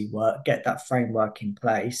policy work, get that framework in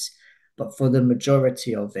place. But for the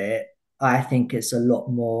majority of it, I think it's a lot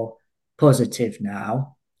more positive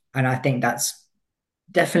now. And I think that's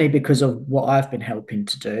definitely because of what I've been helping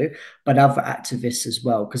to do, but other activists as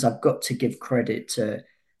well, because I've got to give credit to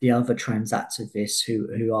the other trans activists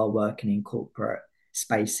who are working in corporate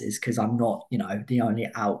spaces, because I'm not, the only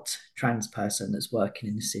out trans person that's working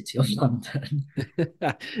in the city of London.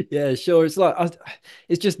 Yeah, sure.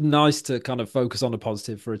 It's just nice to kind of focus on a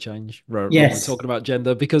positive for a change when we're Yes. talking about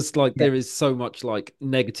gender, because like Yeah. there is so much like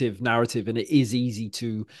negative narrative, and it is easy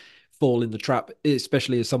to fall in the trap,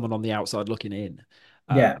 especially as someone on the outside looking in.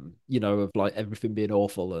 Yeah. Of like everything being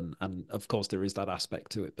awful, and of course there is that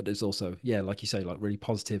aspect to it, but there's also, yeah, like you say, like really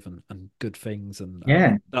positive and good things, and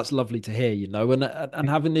Yeah. that's lovely to hear, and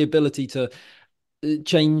having the ability to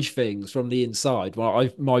change things from the inside. Well,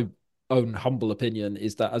 my own humble opinion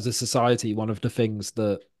is that as a society, one of the things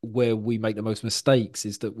that where we make the most mistakes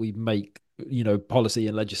is that we make policy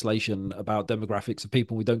and legislation about demographics of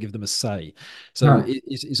people. We don't give them a say. So No.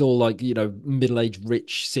 it's all like middle-aged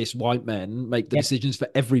rich cis white men make the Yeah. decisions for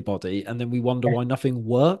everybody, and then we wonder Yeah. why nothing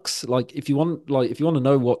works. If you want to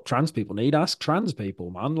know what trans people need, ask trans people,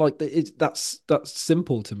 man. Like that's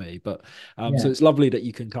simple to me. But so Yeah. it's lovely that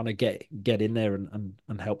you can kind of get in there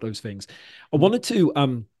and help those things. I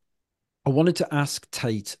Yeah. wanted to ask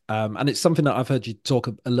Tate, and it's something that I've heard you talk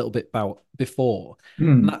a little bit about before.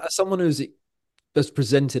 And Mm. as someone who's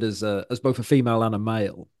presented as both a female and a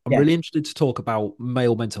male, I'm Yeah. really interested to talk about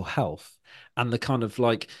male mental health and the kind of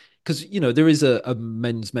like, because there is a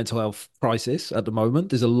men's mental health crisis at the moment.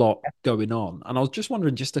 There's a lot going on, and I was just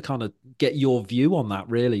wondering, just to kind of get your view on that,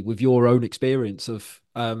 really, with your own experience of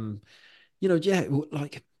yeah,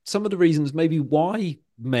 like some of the reasons maybe why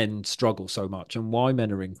men struggle so much and why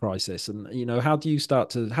men are in crisis. And, how do you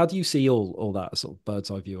see all that sort of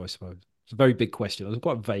bird's eye view, I suppose? It's a very big question. It's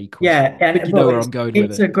quite a vague question. Yeah, I think and you know well, where it's I'm going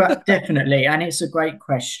with it's it. a great definitely, and it's a great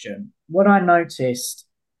question. What I noticed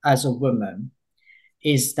as a woman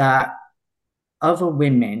is that other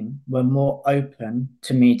women were more open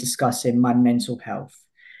to me discussing my mental health,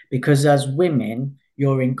 because as women,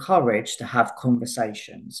 you're encouraged to have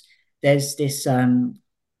conversations. There's this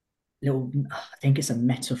little, I think it's a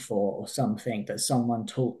metaphor or something that someone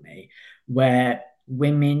taught me, where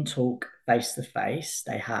women talk face to face.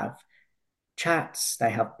 They have chats, they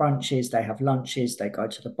have brunches, they have lunches, they go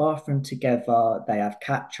to the bathroom together, they have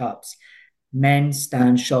catch ups. Men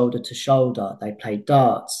stand shoulder to shoulder, they play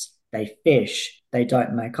darts, they fish, they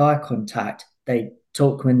don't make eye contact, they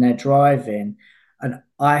talk when they're driving. And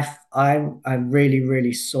I really,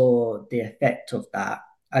 really saw the effect of that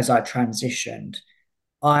as I transitioned.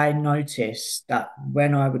 I noticed that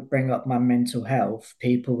when I would bring up my mental health,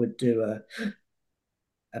 people would do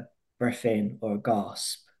a breath in or a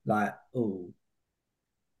gasp, like, oh,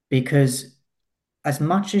 because as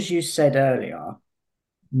much as you said earlier,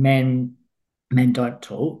 men men don't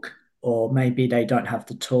talk, or maybe they don't have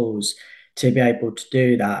the tools to be able to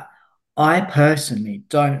do that. I personally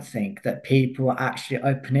don't think that people are actually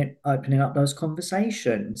opening up those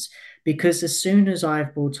conversations, because as soon as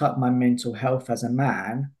I've brought up my mental health as a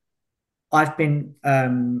man, I've been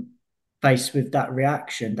faced with that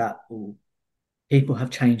reaction that, oh, people have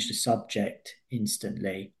changed the subject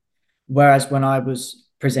instantly. Whereas when I was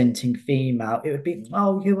presenting female, it would be,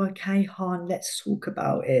 oh, you okay, hon? Let's talk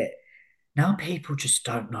about it. Now people just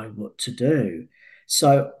don't know what to do.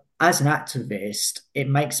 So as an activist, it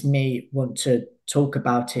makes me want to talk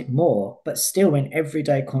about it more. But still, in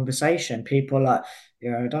everyday conversation, people are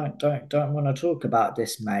like, don't want to talk about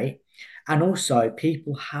this, mate. And also,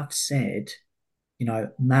 people have said,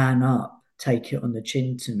 man up, take it on the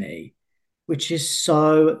chin to me, which is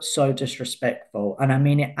so, so disrespectful. And I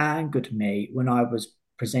mean, it angered me when I was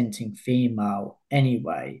presenting female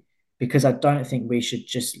anyway, because I don't think we should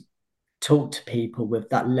just talk to people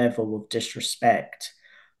with that level of disrespect.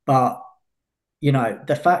 But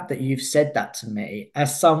the fact that you've said that to me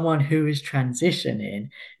as someone who is transitioning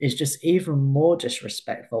is just even more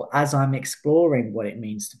disrespectful, as I'm exploring what it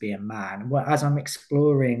means to be a man, as I'm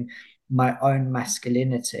exploring my own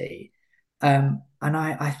masculinity. And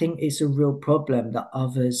I think it's a real problem that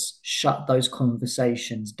others shut those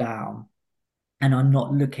conversations down and are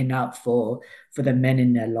not looking out for the men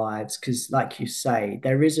in their lives, because like you say,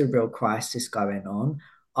 there is a real crisis going on.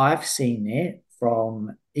 I've seen it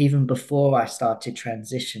from even before I started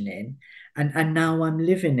transitioning, and now I'm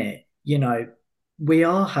living it. We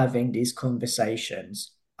are having these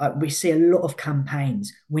conversations. We see a lot of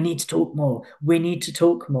campaigns. We need to talk more. We need to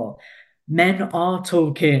talk more. Men are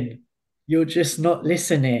talking. You're just not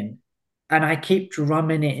listening. And I keep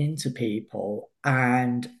drumming it into people.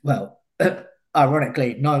 And well,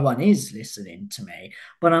 ironically, no one is listening to me.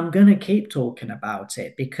 But I'm going to keep talking about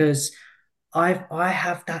it because I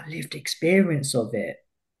have that lived experience of it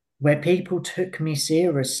where people took me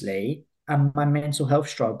seriously and my mental health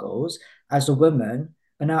struggles as a woman,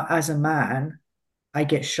 but now as a man, I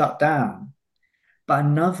get shut down. But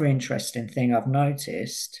another interesting thing I've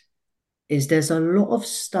noticed is there's a lot of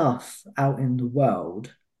stuff out in the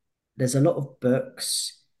world. There's a lot of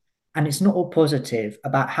books, and it's not all positive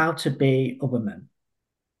about how to be a woman.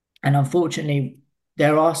 And unfortunately,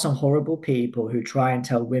 there are some horrible people who try and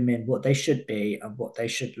tell women what they should be and what they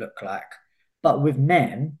should look like. But with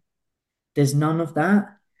men, there's none of that.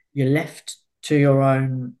 You're left to your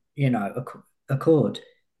own, accord.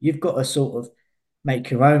 You've got to sort of make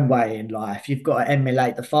your own way in life. You've got to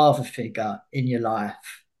emulate the father figure in your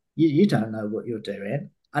life. You don't know what you're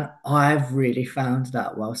doing. And I've really found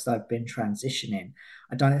that whilst I've been transitioning,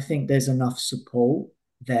 I don't think there's enough support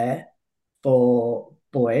there for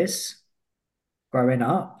boys growing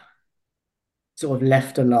up sort of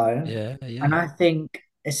left alone. Yeah, And yeah, I think,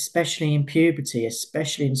 especially in puberty,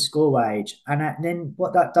 especially in school age, and then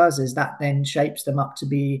what that does is that then shapes them up to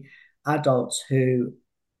be adults who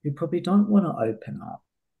probably don't want to open up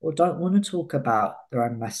or don't want to talk about their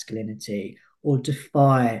own masculinity or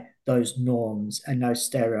defy those norms and those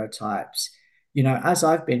stereotypes. As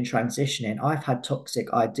I've been transitioning, I've had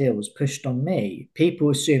toxic ideals pushed on me. People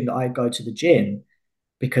assume that I go to the gym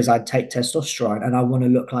because I take testosterone and I want to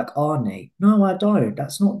look like Arnie. No, I don't.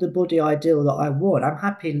 That's not the body ideal that I want. I'm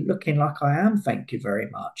happy looking like I am, thank you very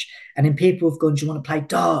much. And then people have gone, do you want to play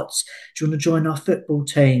darts? Do you want to join our football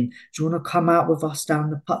team? Do you want to come out with us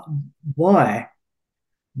down the pub? Why?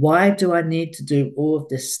 Why do I need to do all of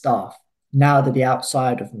this stuff now that the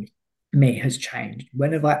outside of me has changed?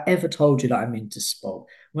 When have I ever told you that I'm into sport?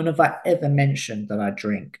 When have I ever mentioned that I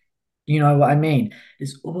drink? You know what I mean?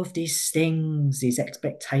 There's all of these things, these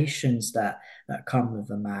expectations that come with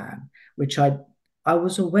a man, which I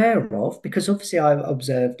was aware of because obviously I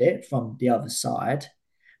observed it from the other side.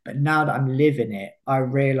 But now that I'm living it, I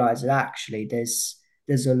realize that actually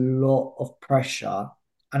there's a lot of pressure,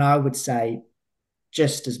 and I would say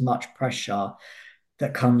just as much pressure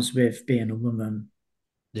that comes with being a woman.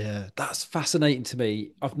 yeah. That's fascinating to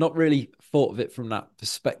me. I've not really thought of it from that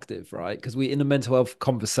perspective, right? Because we, in a mental health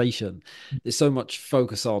conversation, there's so much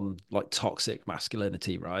focus on like toxic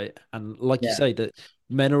masculinity, right? And like you Yeah. say, that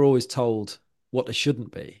men are always told what they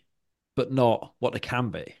shouldn't be, but not what they can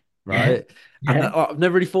be, Yeah. right? And Yeah. I've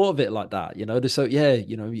never really thought of it like that, you know. So yeah,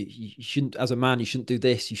 you shouldn't, as a man, you shouldn't do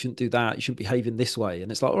this, you shouldn't do that, you shouldn't behave in this way.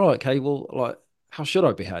 And it's like, all right, okay, well, like, how should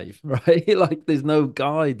I behave, right? Like, there's no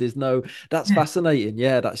guide, there's no. That's Yeah. fascinating.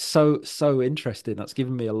 Yeah, that's so interesting. That's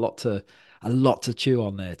given me a lot to chew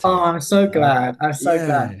on there, Oh, Tate. I'm so You know? glad. I'm so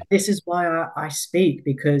glad. Yeah, This is why I speak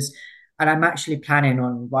because, and I'm actually planning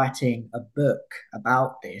on writing a book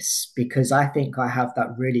about this because I think I have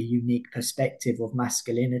that really unique perspective of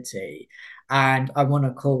masculinity. And I want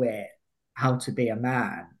to call it How to Be a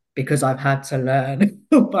Man because I've had to learn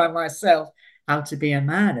by myself how to be a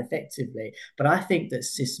man effectively. But I think that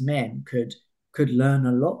cis men could learn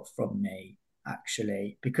a lot from me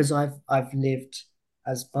actually because I've lived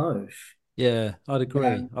as both. yeah, I'd You agree.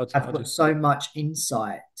 know, I've I'd got so much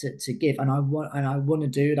insight to give, and I want to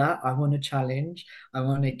do that. I want to challenge. I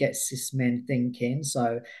want to get cis men thinking.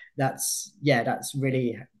 So that's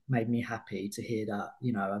really made me happy to hear that.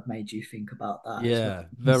 I've made you think about that as well. Yeah,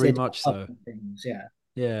 very Consider much other so. things. Yeah.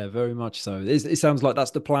 Yeah, very much so. It sounds like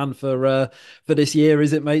that's the plan for this year,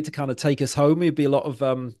 is it, mate? To kind of take us home. It'd be a lot of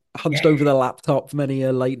hunched over Yeah. the laptop, many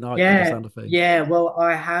a late night by the Yeah. sound of things. Yeah. Well,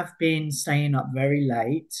 I have been staying up very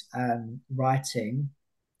late, writing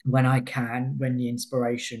when I can, when the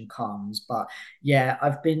inspiration comes. But yeah,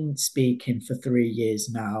 I've been speaking for 3 years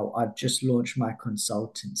now. I've just launched my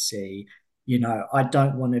consultancy. I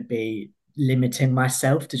don't want to be limiting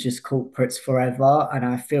myself to just corporates forever. And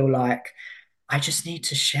I feel like I just need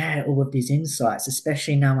to share all of these insights,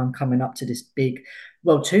 especially now I'm coming up to this big,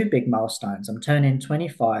 well, two big milestones. I'm turning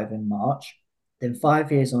 25 in March, then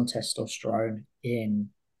 5 years on testosterone in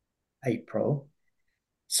April.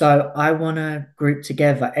 So I want to group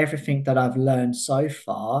together everything that I've learned so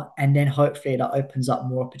far, and then hopefully that opens up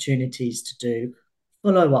more opportunities to do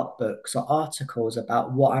follow-up books or articles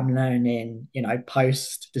about what I'm learning,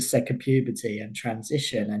 post the second puberty and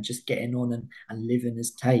transition and just getting on and living as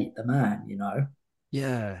Tate the man.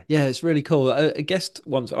 Yeah, it's really cool. A guest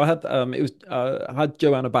once I had I had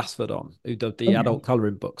Joanna Basford on who did the Okay. adult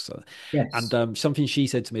coloring books, and Yes. something she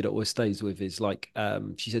said to me that always stays with is like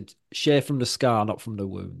she said, share from the scar, not from the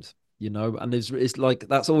wound. And it's like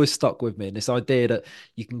that's always stuck with me. And this idea that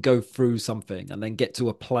you can go through something and then get to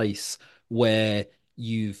a place where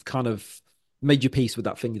you've kind of made your peace with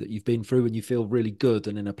that thing that you've been through and you feel really good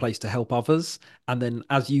and in a place to help others. And then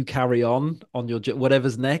as you carry on your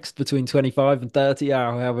whatever's next between 25 and 30,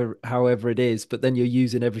 however it is, but then you're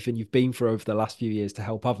using everything you've been through over the last few years to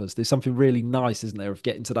help others. There's something really nice, isn't there, of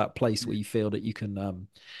getting to that place where you feel that you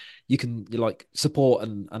like support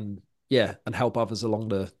and yeah, and help others along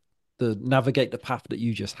the navigate the path that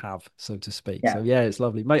you just have, so to speak. So Yeah. yeah, it's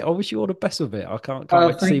lovely, mate. I wish you all the best with it. I can't Oh,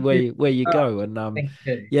 wait to see thank you. where you Uh, go. And thank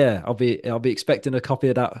you. yeah, I'll be expecting a copy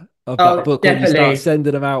of that Oh, book when you start definitely.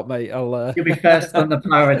 sending them out, mate. I'll You'll be first on the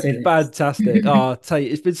priority list. fantastic. Oh,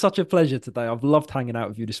 Tate, it's been such a pleasure today. I've loved hanging out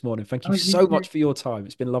with you this morning. Thank you Oh, you so too. much for your time.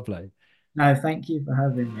 It's been lovely. No, thank you for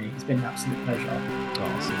having me. It's been an absolute pleasure.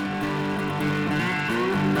 Oh, super.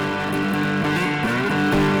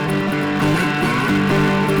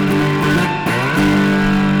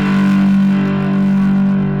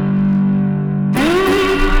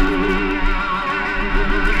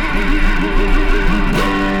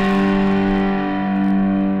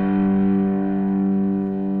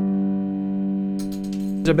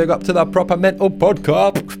 A big up to the Proper Mental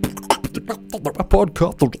Podcast.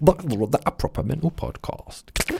 A proper mental podcast.